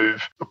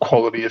improve the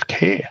quality of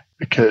care,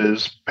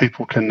 because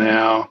people can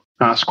now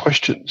ask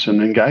questions and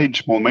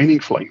engage more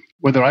meaningfully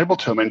when they're able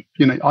to. I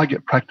mean, I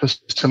get practice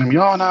telling me,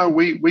 oh no,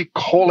 we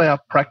call our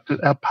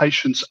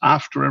patients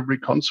after every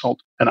consult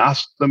and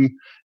ask them,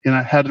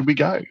 how did we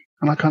go?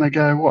 And I kind of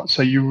go, what?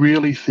 So you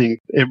really think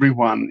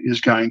everyone is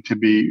going to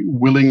be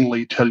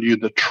willingly tell you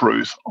the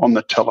truth on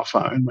the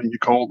telephone when you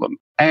call them?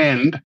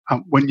 And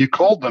when you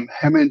called them,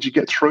 how many did you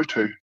get through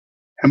to?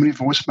 How many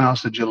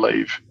voicemails did you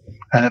leave?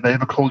 And have they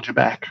ever called you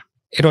back?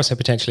 It also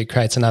potentially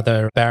creates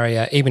another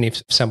barrier, even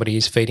if somebody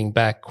is feeding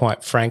back,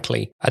 quite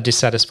frankly, a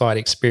dissatisfied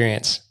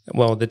experience.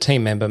 Well, the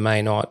team member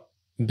may not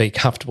be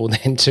comfortable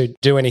then to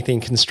do anything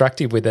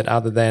constructive with it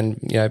other than,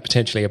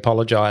 potentially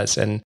apologize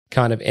and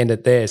kind of end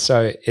it there.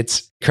 So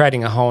it's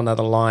creating a whole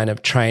nother line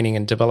of training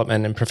and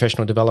development and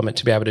professional development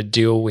to be able to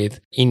deal with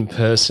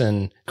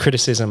in-person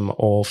criticism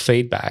or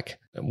feedback,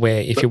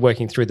 where if you're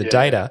working through the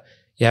data,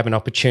 you have an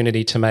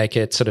opportunity to make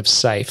it sort of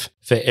safe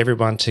for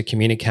everyone to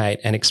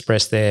communicate and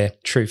express their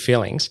true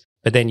feelings,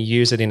 but then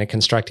use it in a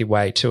constructive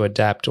way to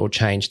adapt or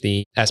change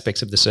the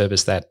aspects of the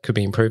service that could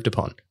be improved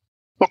upon.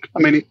 Look,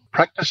 I mean,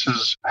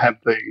 practices have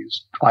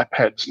these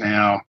iPads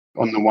now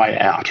on the way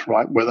out,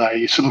 right, where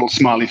they see little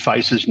smiley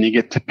faces and you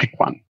get to pick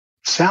one.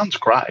 Sounds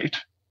great,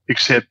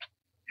 except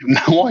you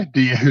have no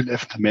idea who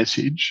left the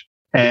message.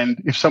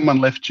 And if someone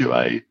left you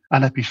a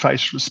unhappy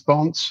face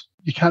response,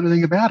 you can't do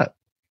anything about it.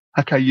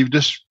 Okay, you've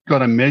just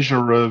got a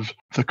measure of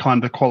the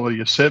kind of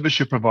quality of service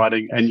you're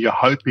providing, and you're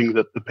hoping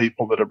that the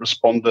people that have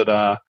responded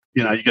are,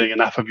 you're getting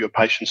enough of your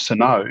patients to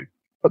know.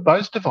 But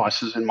those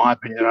devices, in my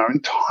opinion, are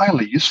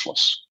entirely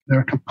useless.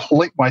 They're a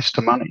complete waste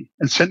of money.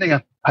 And sending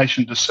a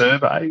patient a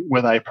survey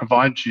where they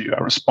provide you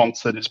a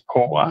response that is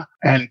poor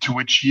and to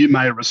which you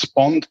may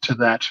respond to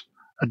that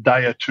a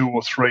day or 2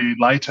 or 3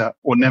 later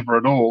or never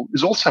at all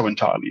is also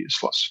entirely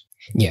useless.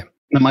 Yeah.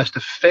 The most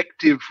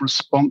effective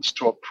response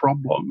to a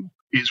problem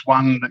is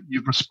one that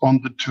you've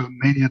responded to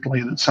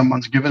immediately, that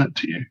someone's given it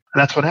to you. And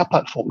that's what our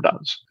platform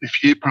does.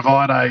 If you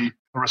provide a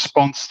a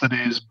response that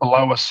is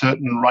below a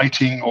certain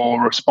rating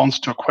or a response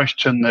to a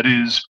question that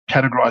is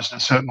categorized in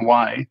a certain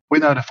way, we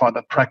notify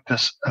the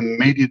practice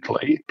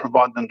immediately,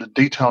 provide them the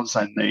details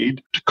they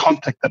need to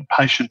contact that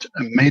patient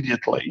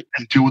immediately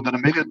and deal with it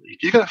immediately.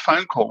 If you get a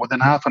phone call within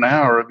half an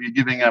hour of you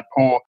giving a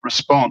poor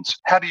response,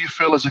 how do you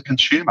feel as a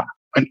consumer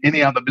in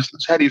any other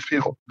business? How do you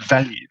feel?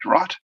 Valued,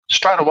 right?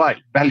 Straight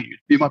away, valued.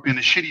 You might be in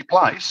a shitty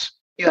place.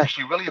 You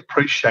actually really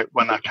appreciate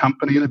when a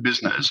company and a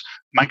business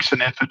makes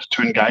an effort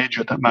to engage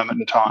you at that moment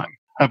in time.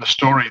 I have a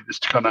story that's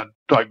going to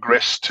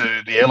digress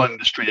to the airline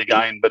industry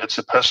again, but it's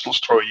a personal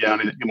story,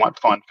 Yanni, that you might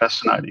find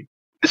fascinating.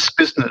 This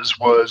business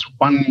was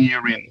 1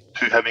 year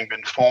into having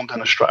been formed in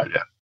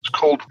Australia. It's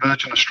called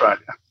Virgin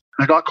Australia.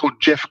 And a guy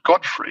called Jeff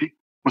Godfrey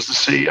was the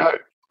CEO.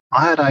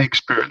 I had an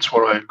experience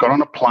where I got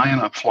on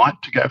a flight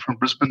to go from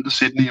Brisbane to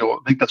Sydney, or I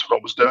think that's what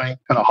I was doing.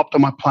 And I hopped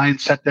on my plane,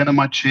 sat down in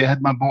my chair,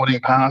 had my boarding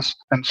pass,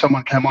 and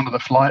someone came onto the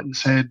flight and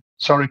said,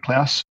 "Sorry,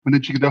 Klaus, when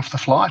did you get off the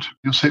flight?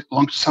 Your seat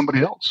belongs to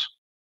somebody else."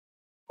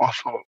 I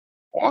thought,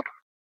 what?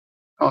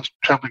 I was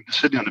travelling to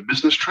Sydney on a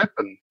business trip,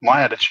 and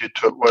my attitude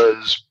to it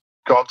was,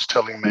 God's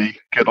telling me,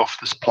 get off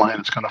this plane,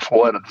 it's going to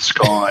fall out of the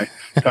sky.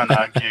 Don't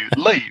argue,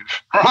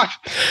 leave, right?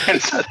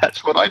 And so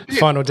that's what I did.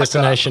 Final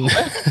destination.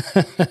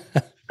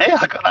 Yeah,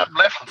 I got up and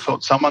left and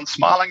thought, someone's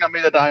smiling at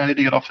me today, I need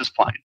to get off this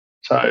plane.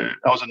 So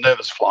I was a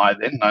nervous flyer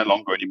then, no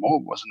longer anymore,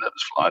 was a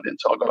nervous flyer then.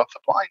 So I got off the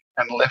plane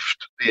and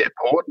left the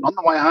airport. And on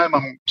the way home,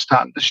 I'm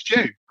starting to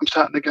stew. I'm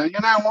starting to go, you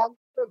know what?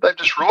 They've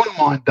just ruined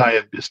my day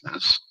of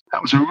business.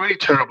 That was a really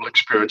terrible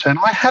experience. And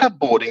I had a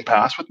boarding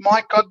pass with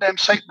my goddamn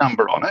seat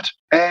number on it,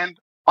 and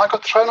I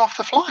got thrown off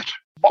the flight.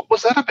 What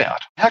was that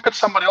about? How could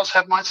somebody else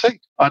have my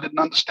seat? I didn't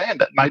understand.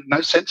 That made no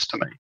sense to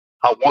me.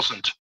 I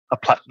wasn't a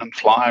platinum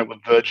flyer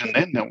with Virgin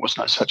then. There was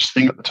no such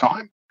thing at the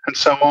time. And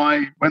so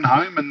I went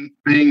home, and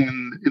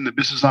being in the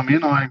business I'm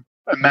in, I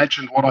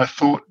imagined what I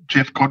thought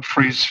Jeff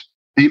Godfrey's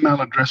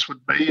email address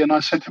would be, and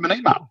I sent him an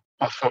email.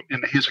 I thought,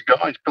 here's a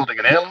guy, he's building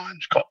an airline,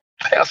 he's got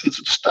thousands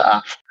of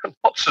staff,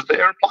 lots of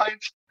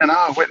airplanes. And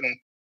I went and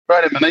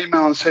wrote him an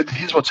email and said,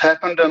 here's what's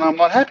happened, and I'm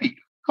not happy.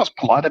 I was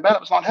polite about it, I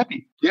was not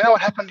happy. You know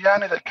what happened,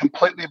 Yanni, that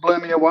completely blew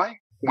me away?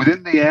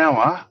 Within the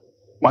hour,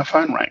 my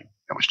phone rang.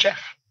 It was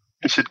Jeff.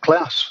 He said,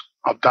 Klaus,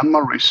 I've done my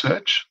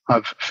research.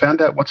 I've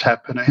found out what's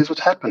happened, and here's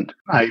what's happened.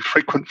 A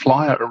frequent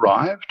flyer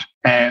arrived,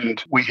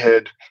 and we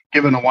had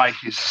given away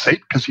his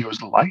seat because he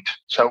was late.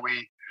 So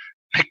we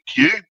picked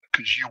you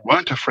because you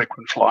weren't a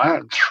frequent flyer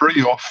and threw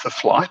you off the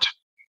flight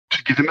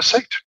to give him a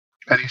seat.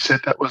 And he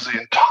said that was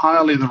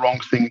entirely the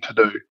wrong thing to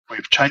do.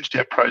 We've changed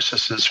our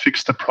processes,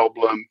 fixed the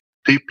problem,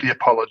 deeply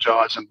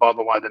apologise, and by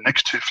the way, the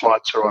next 2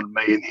 flights are on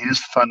me, and here's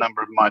the phone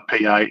number of my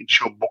PA, and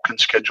she'll book and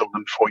schedule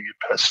them for you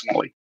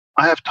personally.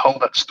 I have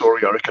told that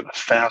story, I reckon,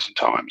 1,000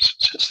 times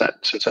since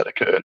that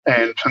occurred.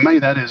 And for me,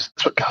 that's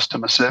what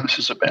customer service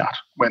is about.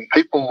 When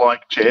people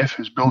like Jeff,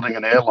 who's building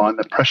an airline,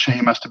 the pressure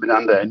he must have been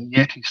under, and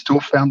yet he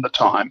still found the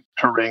time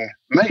to ring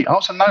me. I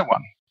was a no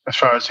one as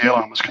far as the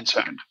airline was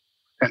concerned,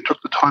 and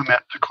took the time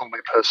out to call me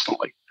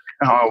personally.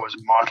 And I was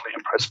mightily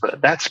impressed with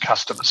it. That's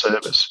customer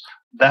service.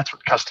 That's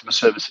what customer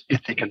service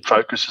ethic and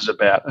focus is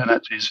about, and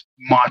it is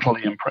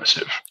mightily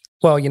impressive.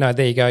 Well,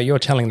 there you go. You're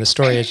telling the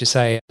story, as you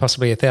say,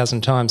 possibly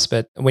 1,000 times,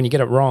 but when you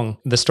get it wrong,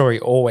 the story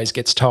always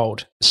gets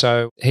told.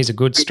 So here's a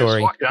good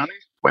story. Guess what, Yanni?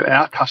 When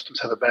our customers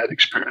have a bad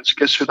experience,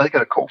 guess who they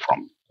get a call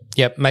from?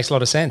 Yep, makes a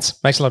lot of sense.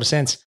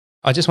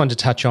 I just wanted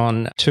to touch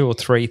on 2 or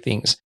 3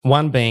 things.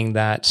 One being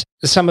that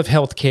some of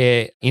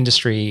healthcare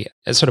industry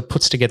sort of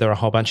puts together a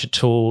whole bunch of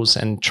tools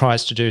and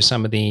tries to do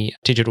some of the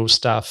digital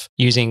stuff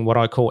using what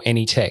I call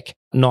any tech,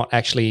 not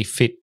actually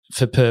fit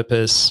for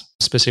purpose,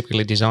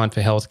 specifically designed for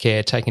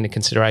healthcare, taking into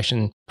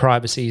consideration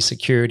privacy,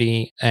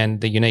 security,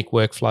 and the unique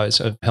workflows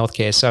of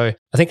healthcare. So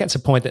I think that's a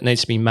point that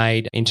needs to be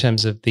made in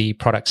terms of the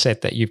product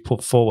set that you've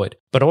put forward,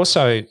 but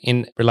also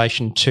in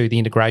relation to the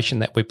integration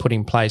that we put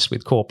in place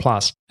with Core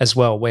Plus as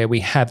well, where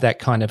we have that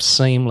kind of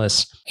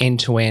seamless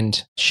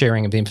end-to-end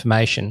sharing of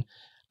information,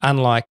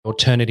 unlike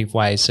alternative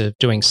ways of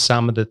doing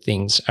some of the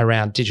things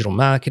around digital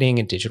marketing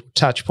and digital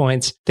touch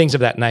points, things of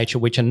that nature,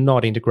 which are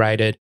not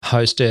integrated,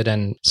 hosted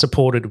and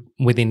supported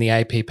within the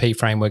APP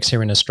frameworks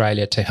here in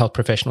Australia to help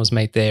professionals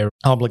meet their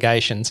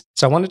obligations.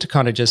 So I wanted to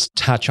kind of just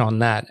touch on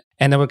that.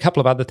 And there were a couple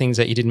of other things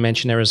that you didn't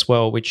mention there as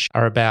well, which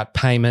are about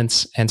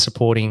payments and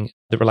supporting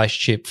the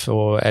relationship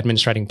for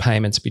administrating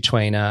payments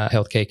between a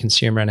healthcare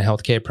consumer and a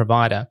healthcare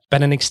provider.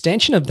 But an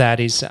extension of that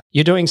is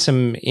you're doing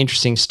some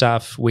interesting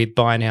stuff with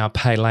Buy Now,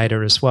 Pay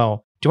Later as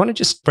well. Do you want to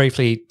just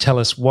briefly tell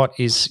us what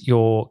is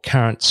your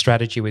current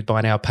strategy with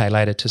Buy Now, Pay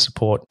Later to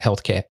support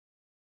healthcare?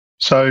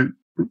 So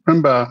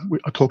remember,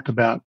 I talked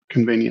about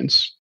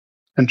convenience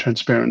and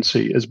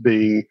transparency as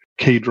being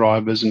key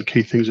drivers and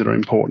key things that are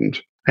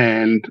important,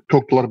 and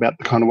talked a lot about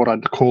the kind of what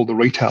I'd call the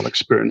retail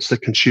experience, the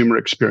consumer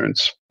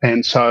experience.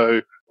 And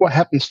so what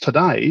happens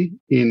today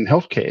in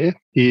healthcare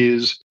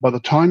is by the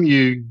time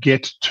you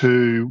get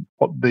to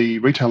what the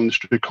retail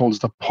industry calls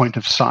the point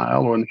of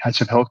sale, or in the case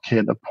of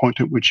healthcare, the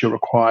point at which you're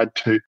required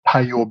to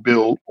pay your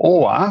bill,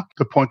 or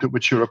the point at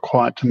which you're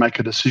required to make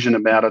a decision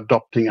about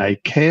adopting a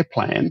care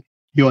plan,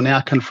 you're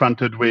now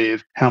confronted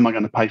with, how am I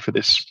going to pay for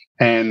this?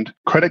 And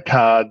credit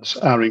cards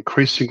are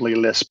increasingly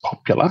less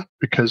popular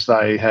because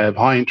they have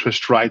high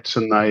interest rates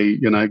and they,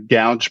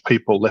 gouge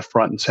people left,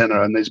 right and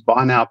centre. And these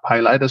buy now,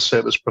 pay later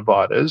service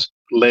providers,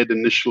 led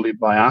initially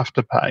by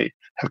Afterpay,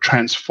 have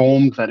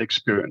transformed that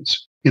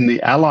experience. In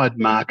the allied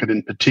market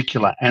in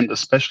particular and the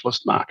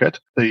specialist market,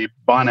 the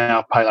buy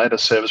now, pay later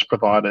service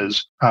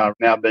providers are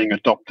now being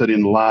adopted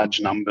in large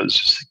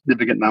numbers,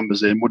 significant numbers.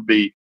 There would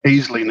be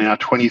easily now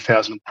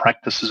 20,000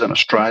 practices in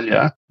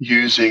Australia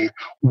using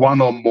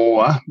one or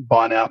more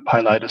buy now,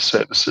 pay later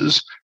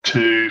services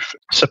to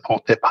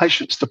support their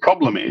patients. The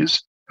problem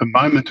is the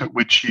moment at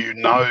which you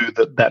know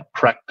that that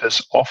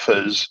practice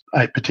offers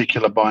a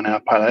particular buy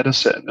now, pay later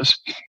service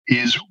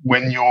is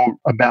when you're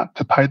about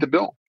to pay the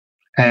bill.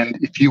 And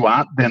if you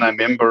aren't then a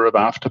member of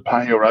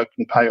Afterpay or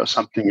OpenPay or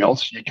something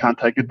else, you can't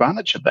take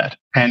advantage of that.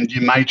 And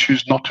you may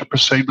choose not to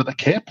proceed with a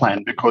care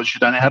plan because you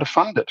don't know how to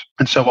fund it.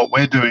 And so what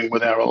we're doing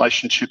with our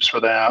relationships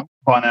with our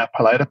buy now,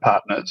 pay later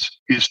partners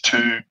is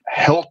to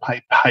help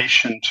a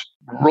patient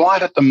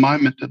right at the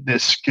moment that they're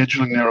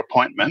scheduling their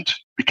appointment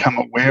become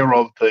aware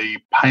of the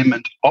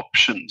payment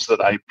options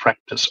that a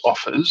practice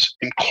offers,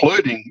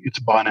 including its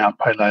buy now,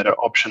 pay later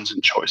options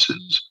and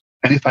choices.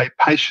 And if a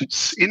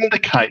patient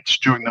indicates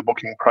during the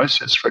booking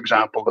process, for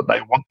example, that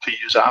they want to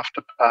use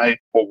Afterpay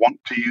or want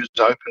to use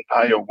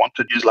OpenPay or want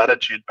to use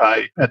Latitude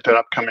Pay at their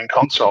upcoming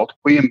consult,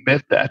 we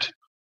embed that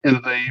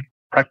into the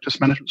practice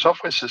management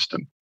software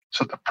system.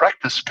 So the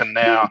practice can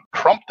now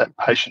prompt that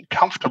patient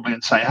comfortably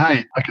and say,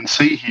 hey, I can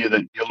see here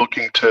that you're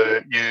looking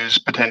to use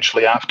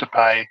potentially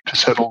Afterpay to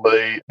settle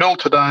the bill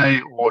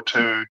today or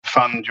to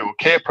fund your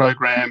care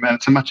program. And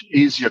it's a much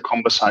easier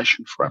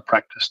conversation for a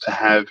practice to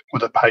have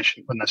with a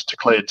patient when that's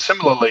declared.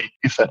 Similarly,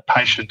 if that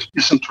patient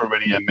isn't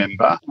already a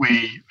member,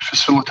 we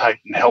facilitate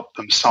and help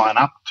them sign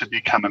up to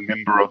become a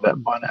member of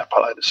that buy now,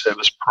 pay later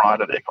service prior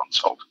to their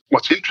consult.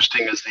 What's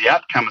interesting is the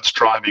outcome it's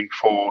driving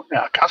for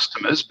our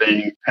customers,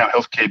 being our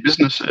healthcare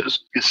businesses,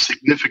 is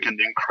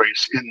significant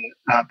increase in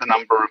the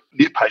number of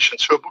new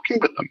patients who are booking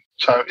with them.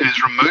 So it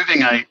is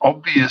removing an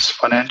obvious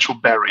financial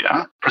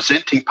barrier,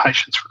 presenting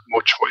patients with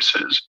more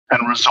choices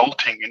and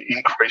resulting in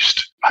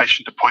increased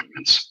patient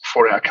appointments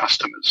for our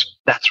customers.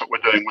 That's what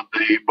we're doing with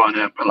the buy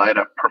now, pay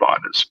later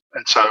providers.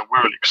 And so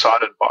we're really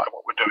excited by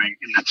what we're doing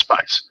in that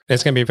space.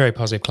 It's going to be very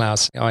positive,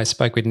 Klaus. I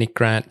spoke with Nick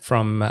Grant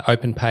from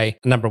OpenPay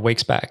a number of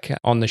weeks back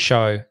on the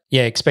show.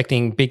 Yeah,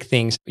 expecting big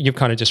things. You've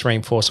kind of just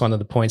reinforced one of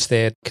the points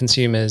there.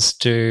 Consumers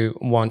do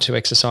want to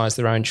exercise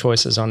their own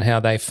choices on how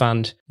they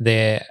fund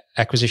their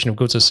acquisition of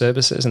goods or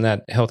services, and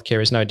that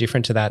healthcare is no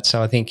different to that.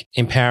 So I think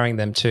empowering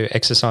them to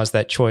exercise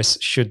that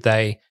choice should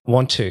they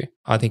want to,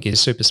 I think is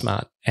super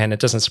smart. And it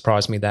doesn't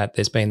surprise me that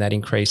there's been that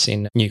increase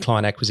in new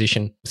client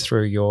acquisition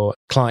through your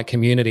client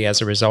community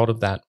as a result of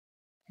that.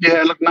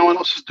 Yeah, look, no one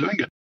else is doing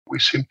it. We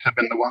seem to have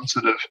been the ones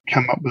that have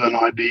come up with an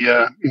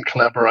idea in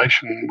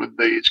collaboration with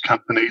these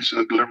companies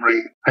and are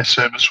delivering a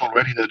service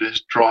already that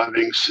is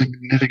driving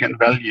significant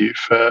value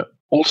for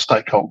all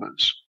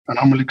stakeholders. And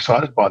I'm really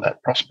excited by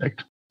that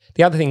prospect.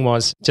 The other thing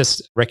was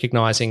just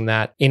recognising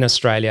that in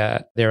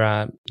Australia, there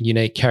are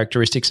unique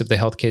characteristics of the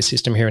healthcare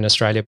system here in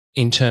Australia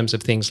in terms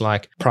of things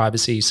like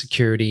privacy,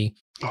 security,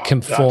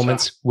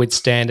 conformance data with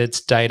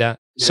standards, data.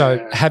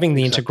 So having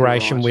the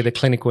integration with a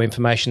clinical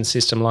information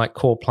system like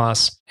Core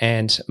Plus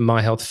and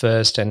My Health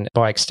First, and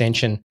by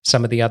extension,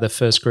 some of the other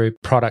first group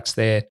products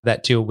there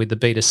that deal with the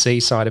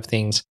B2C side of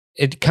things,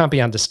 it can't be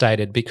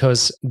understated,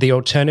 because the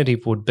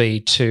alternative would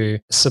be to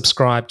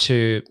subscribe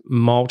to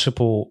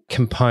multiple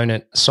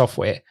component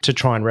software to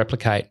try and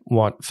replicate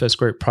what First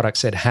Group Product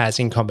Set has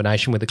in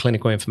combination with a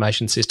clinical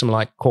information system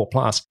like Core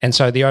Plus. And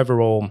so the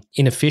overall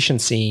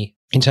inefficiency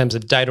in terms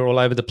of data all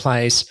over the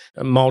place,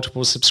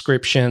 multiple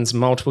subscriptions,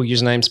 multiple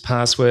usernames,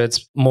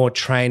 passwords, more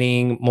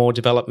training, more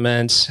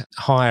development,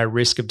 higher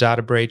risk of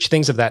data breach,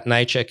 things of that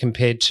nature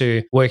compared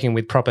to working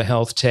with proper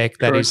health tech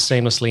that is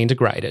seamlessly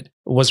integrated,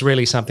 was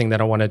really something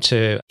that I wanted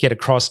to get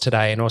across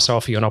today and also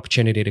offer you an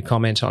opportunity to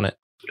comment on it.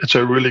 It's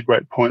a really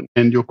great point,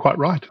 and you're quite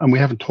right. And we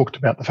haven't talked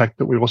about the fact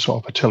that we also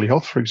offer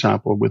telehealth, for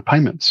example, with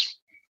payments.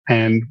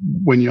 And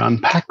when you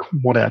unpack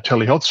what our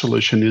telehealth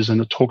solution is,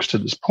 and it talks to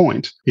this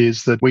point,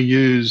 is that we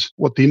use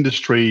what the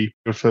industry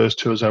refers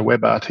to as a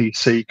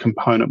WebRTC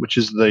component, which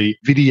is the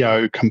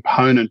video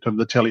component of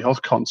the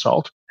telehealth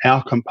consult.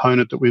 Our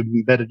component that we've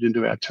embedded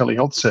into our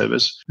telehealth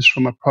service is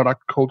from a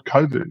product called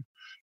Kovu.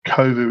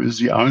 Kovu is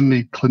the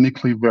only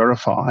clinically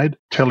verified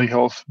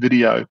telehealth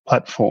video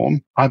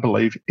platform, I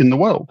believe, in the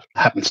world. It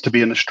happens to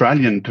be an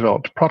Australian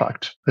developed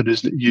product that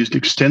is used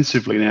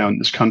extensively now in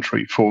this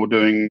country for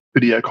doing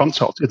video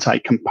consults. It's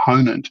a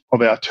component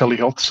of our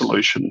telehealth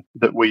solution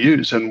that we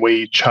use, and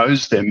we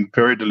chose them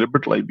very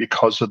deliberately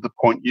because of the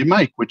point you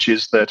make, which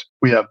is that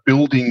we are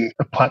building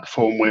a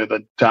platform where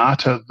the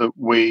data that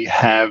we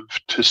have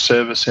to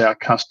service our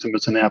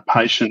customers and our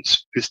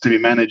patients is to be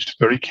managed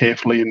very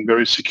carefully and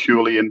very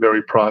securely and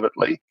very privately.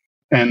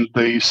 And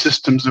the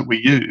systems that we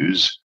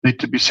use need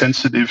to be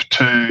sensitive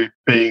to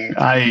being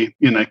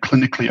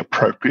clinically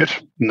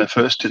appropriate in the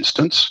first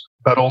instance,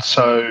 but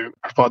also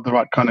provide the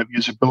right kind of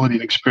usability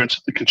and experience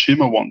that the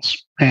consumer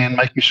wants, and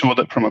making sure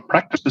that from a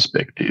practice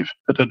perspective,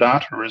 that the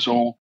data is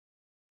all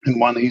in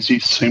one easy,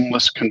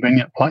 seamless,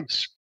 convenient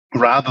place,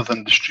 rather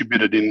than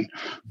distributed in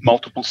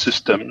multiple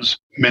systems,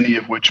 many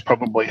of which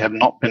probably have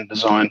not been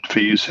designed for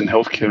use in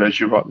healthcare, as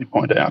you rightly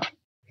point out.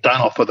 Don't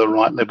offer the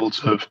right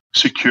levels of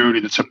security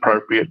that's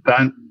appropriate,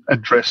 don't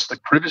address the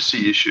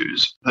privacy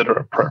issues that are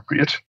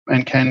appropriate,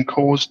 and can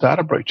cause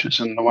data breaches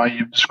in the way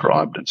you've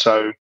described. And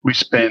so we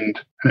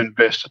spend and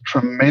invest a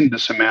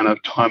tremendous amount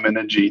of time,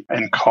 energy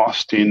and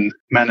cost in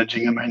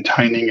managing and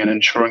maintaining and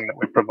ensuring that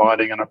we're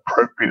providing an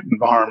appropriate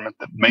environment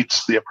that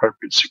meets the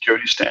appropriate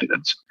security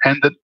standards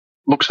and that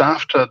looks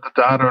after the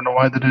data in a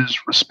way that is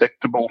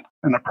respectable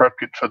and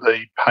appropriate for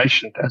the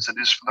patient as it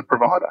is for the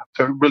provider.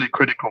 So a really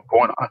critical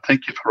point. I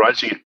thank you for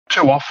raising it.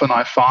 Too often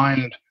I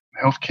find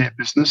healthcare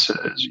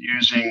businesses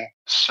using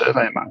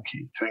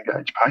SurveyMonkey to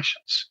engage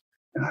patients.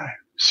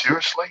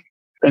 Seriously?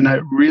 And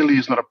it really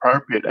is not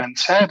appropriate. And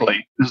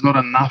sadly, there's not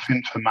enough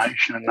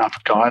information,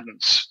 enough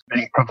guidance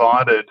being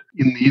provided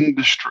in the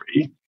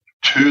industry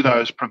to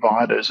those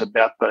providers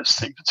about those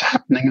things. It's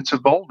happening, it's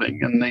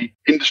evolving, and the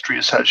industry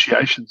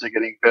associations are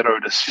getting better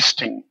at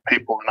assisting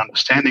people in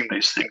understanding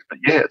these things. But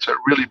yeah, it's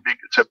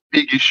a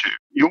big issue.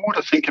 You ought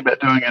to think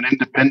about doing an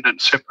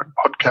independent, separate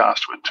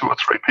podcast with 2 or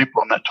 3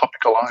 people on that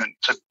topic alone.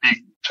 It's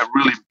a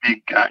really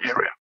big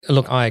area.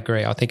 Look, I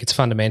agree. I think it's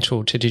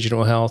fundamental to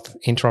digital health,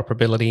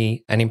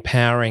 interoperability and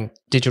empowering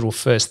digital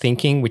first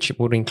thinking, which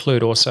would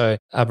include also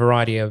a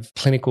variety of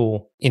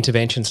clinical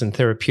interventions and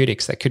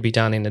therapeutics that could be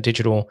done in a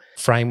digital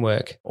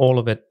framework. All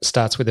of it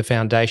starts with a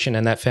foundation,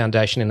 and that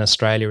foundation in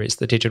Australia is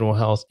the digital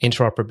health,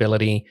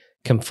 interoperability,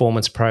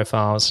 conformance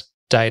profiles,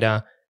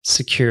 data,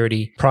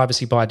 security,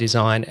 privacy by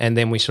design, and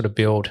then we sort of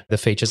build the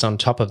features on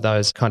top of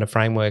those kind of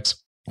frameworks.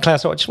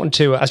 Klaus, I just wanted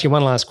to ask you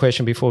one last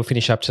question before we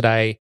finish up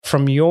today.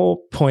 From your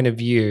point of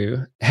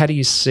view, how do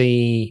you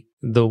see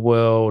the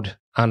world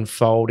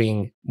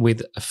unfolding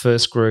with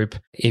First Group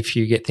if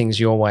you get things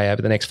your way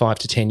over the next 5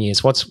 to 10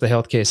 years? What's the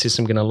healthcare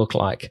system going to look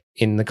like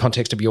in the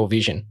context of your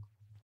vision?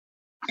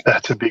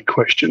 That's a big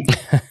question.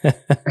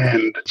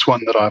 And it's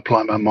one that I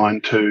apply my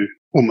mind to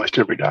almost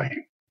every day.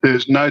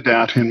 There's no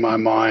doubt in my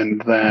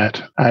mind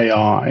that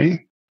AI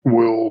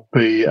will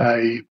be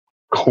a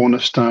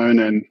cornerstone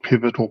and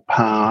pivotal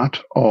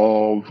part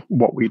of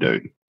what we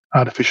do.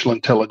 Artificial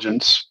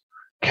intelligence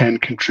can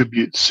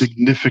contribute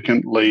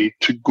significantly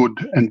to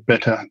good and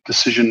better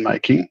decision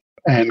making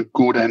and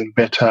good and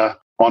better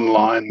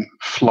online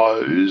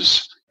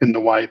flows in the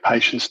way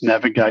patients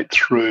navigate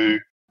through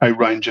a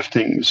range of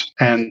things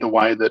and the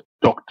way that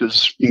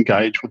doctors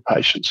engage with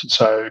patients. And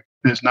so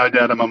there's no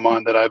doubt in my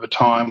mind that over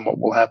time what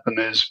will happen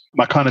is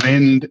my kind of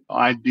end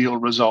ideal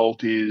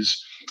result is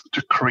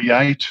to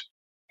create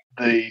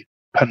the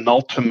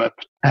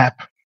penultimate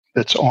app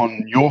that's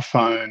on your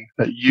phone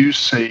that you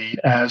see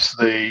as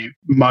the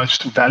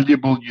most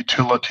valuable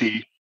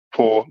utility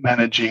for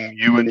managing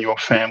you and your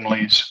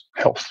family's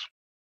health,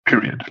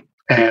 period.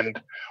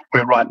 And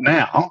where right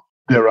now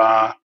there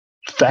are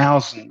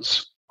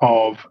thousands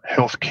of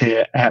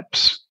healthcare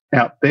apps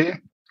out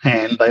there,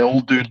 and they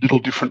all do little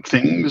different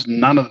things.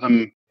 None of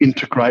them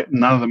integrate,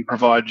 none of them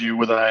provide you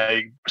with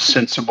a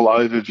sensible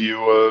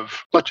overview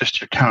of not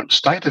just your current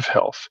state of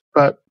health,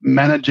 but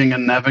managing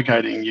and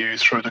navigating you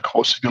through the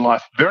course of your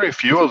life. Very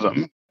few of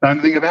them know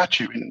anything about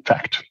you, in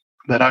fact.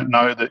 They don't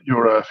know that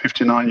you're a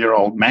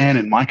 59-year-old man,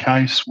 in my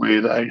case,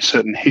 with a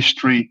certain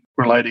history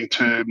relating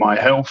to my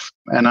health,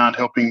 and aren't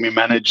helping me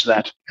manage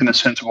that in a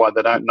sensible way.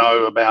 They don't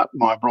know about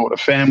my broader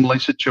family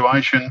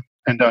situation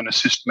and don't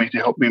assist me to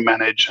help me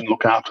manage and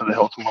look after the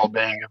health and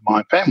well-being of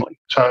my family.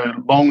 So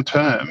long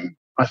term,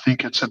 I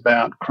think it's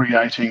about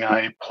creating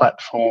a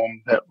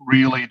platform that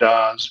really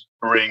does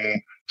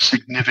bring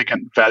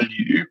significant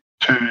value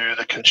to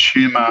the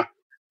consumer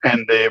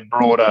and their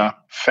broader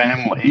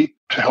family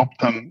to help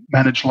them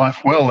manage life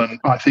well. And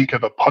I think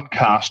of a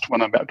podcast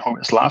when I'm about to talk about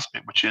this last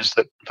bit, which is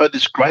that I've heard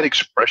this great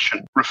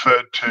expression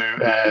referred to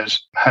as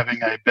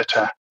having a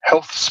better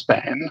health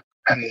span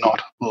and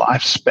not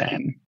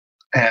lifespan.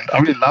 And I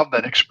really love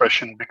that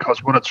expression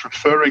because what it's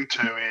referring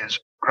to is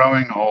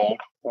growing old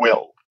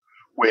well,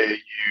 where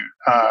you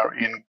are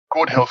in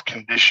good health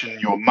condition,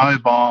 you're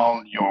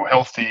mobile, you're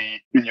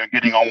healthy, and you're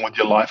getting on with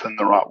your life in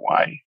the right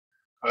way,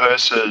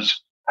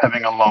 versus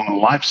having a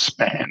long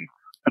lifespan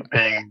but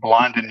being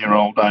blind in your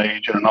old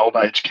age in an old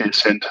age care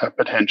centre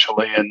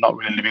potentially and not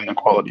really living the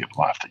quality of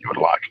life that you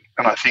would like.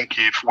 And I think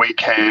if we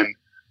can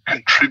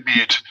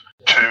contribute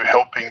to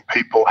helping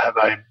people have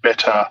a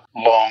better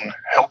long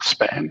health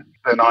span,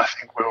 then I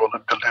think we will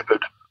have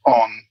delivered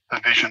on the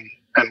vision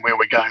and where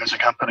we're going as a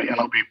company, and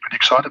I'll be pretty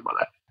excited by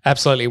that.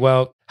 Absolutely.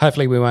 Well,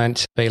 hopefully we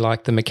won't be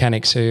like the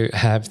mechanics who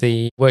have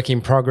the work in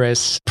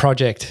progress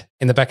project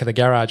in the back of the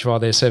garage while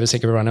they're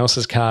servicing everyone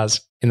else's cars.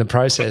 in the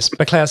process.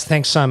 But Klaus,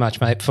 thanks so much,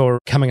 mate, for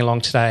coming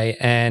along today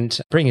and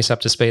bringing us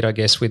up to speed, I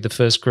guess, with the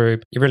first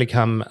group. You've really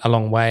come a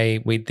long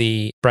way with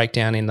the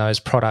breakdown in those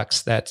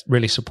products that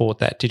really support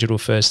that digital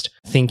first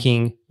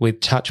thinking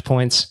with touch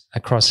points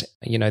across,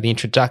 the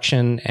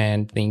introduction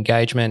and the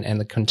engagement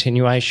and the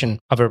continuation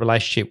of a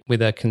relationship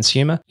with a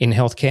consumer in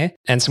healthcare,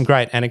 and some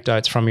great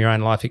anecdotes from your own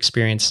life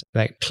experience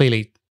that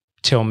clearly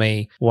tell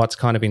me what's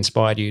kind of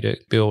inspired you to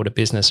build a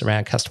business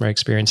around customer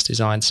experience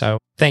design. So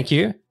thank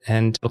you,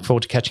 and look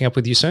forward to catching up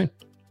with you soon.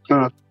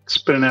 It's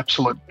been an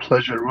absolute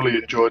pleasure. Really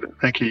enjoyed it.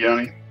 Thank you,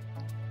 Yoni.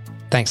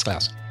 Thanks,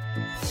 Klaus.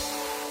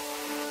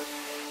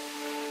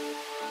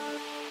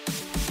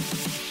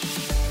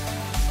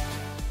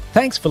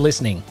 Thanks for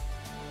listening.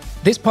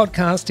 This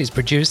podcast is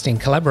produced in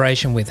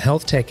collaboration with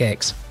Health Tech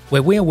X,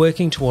 where we are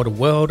working toward a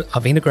world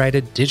of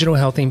integrated digital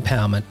health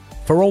empowerment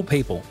for all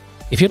people.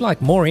 If you'd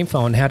like more info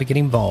on how to get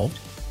involved,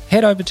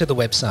 head over to the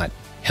website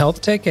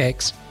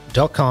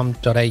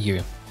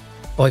healthtechx.com.au.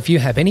 Or if you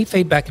have any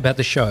feedback about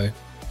the show,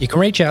 you can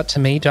reach out to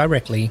me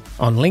directly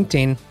on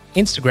LinkedIn,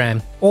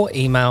 Instagram, or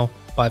email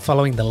by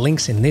following the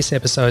links in this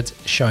episode's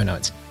show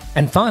notes.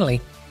 And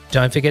finally,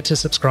 don't forget to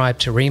subscribe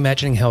to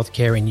Reimagining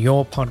Healthcare in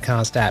your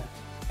podcast app.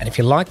 And if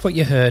you liked what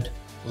you heard,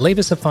 leave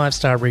us a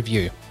 5-star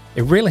review.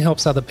 It really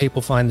helps other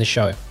people find the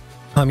show.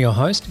 I'm your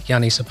host,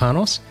 Yanni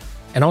Sopanos,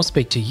 and I'll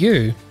speak to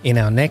you in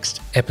our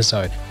next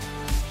episode.